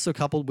 also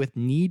coupled with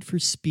Need for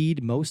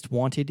Speed Most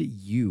Wanted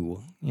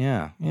U.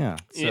 Yeah.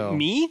 So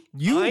me?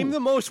 You. I'm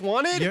the most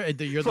wanted?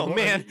 You're the one,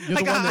 man.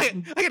 I got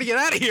to get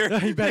out of here.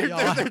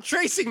 They're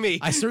tracing me.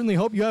 I certainly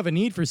hope you have a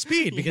need for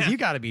speed because you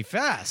got to be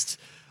fast.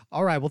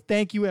 All right. Well,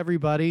 thank you,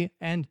 everybody.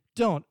 And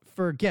don't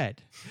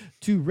forget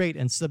to rate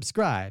and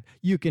subscribe.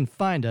 You can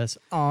find us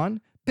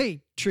on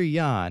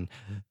Patreon.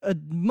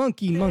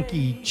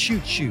 Monkey,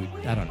 shoot.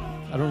 I don't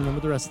know. I don't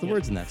remember the rest of the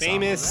words in that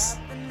famous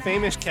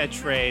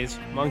catchphrase,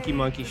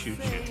 monkey, shoot.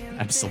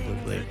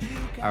 Absolutely.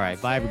 All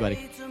right. Bye,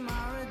 everybody.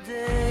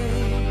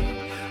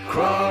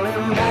 Crawling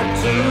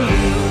back to you.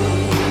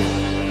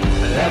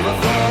 Never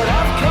thought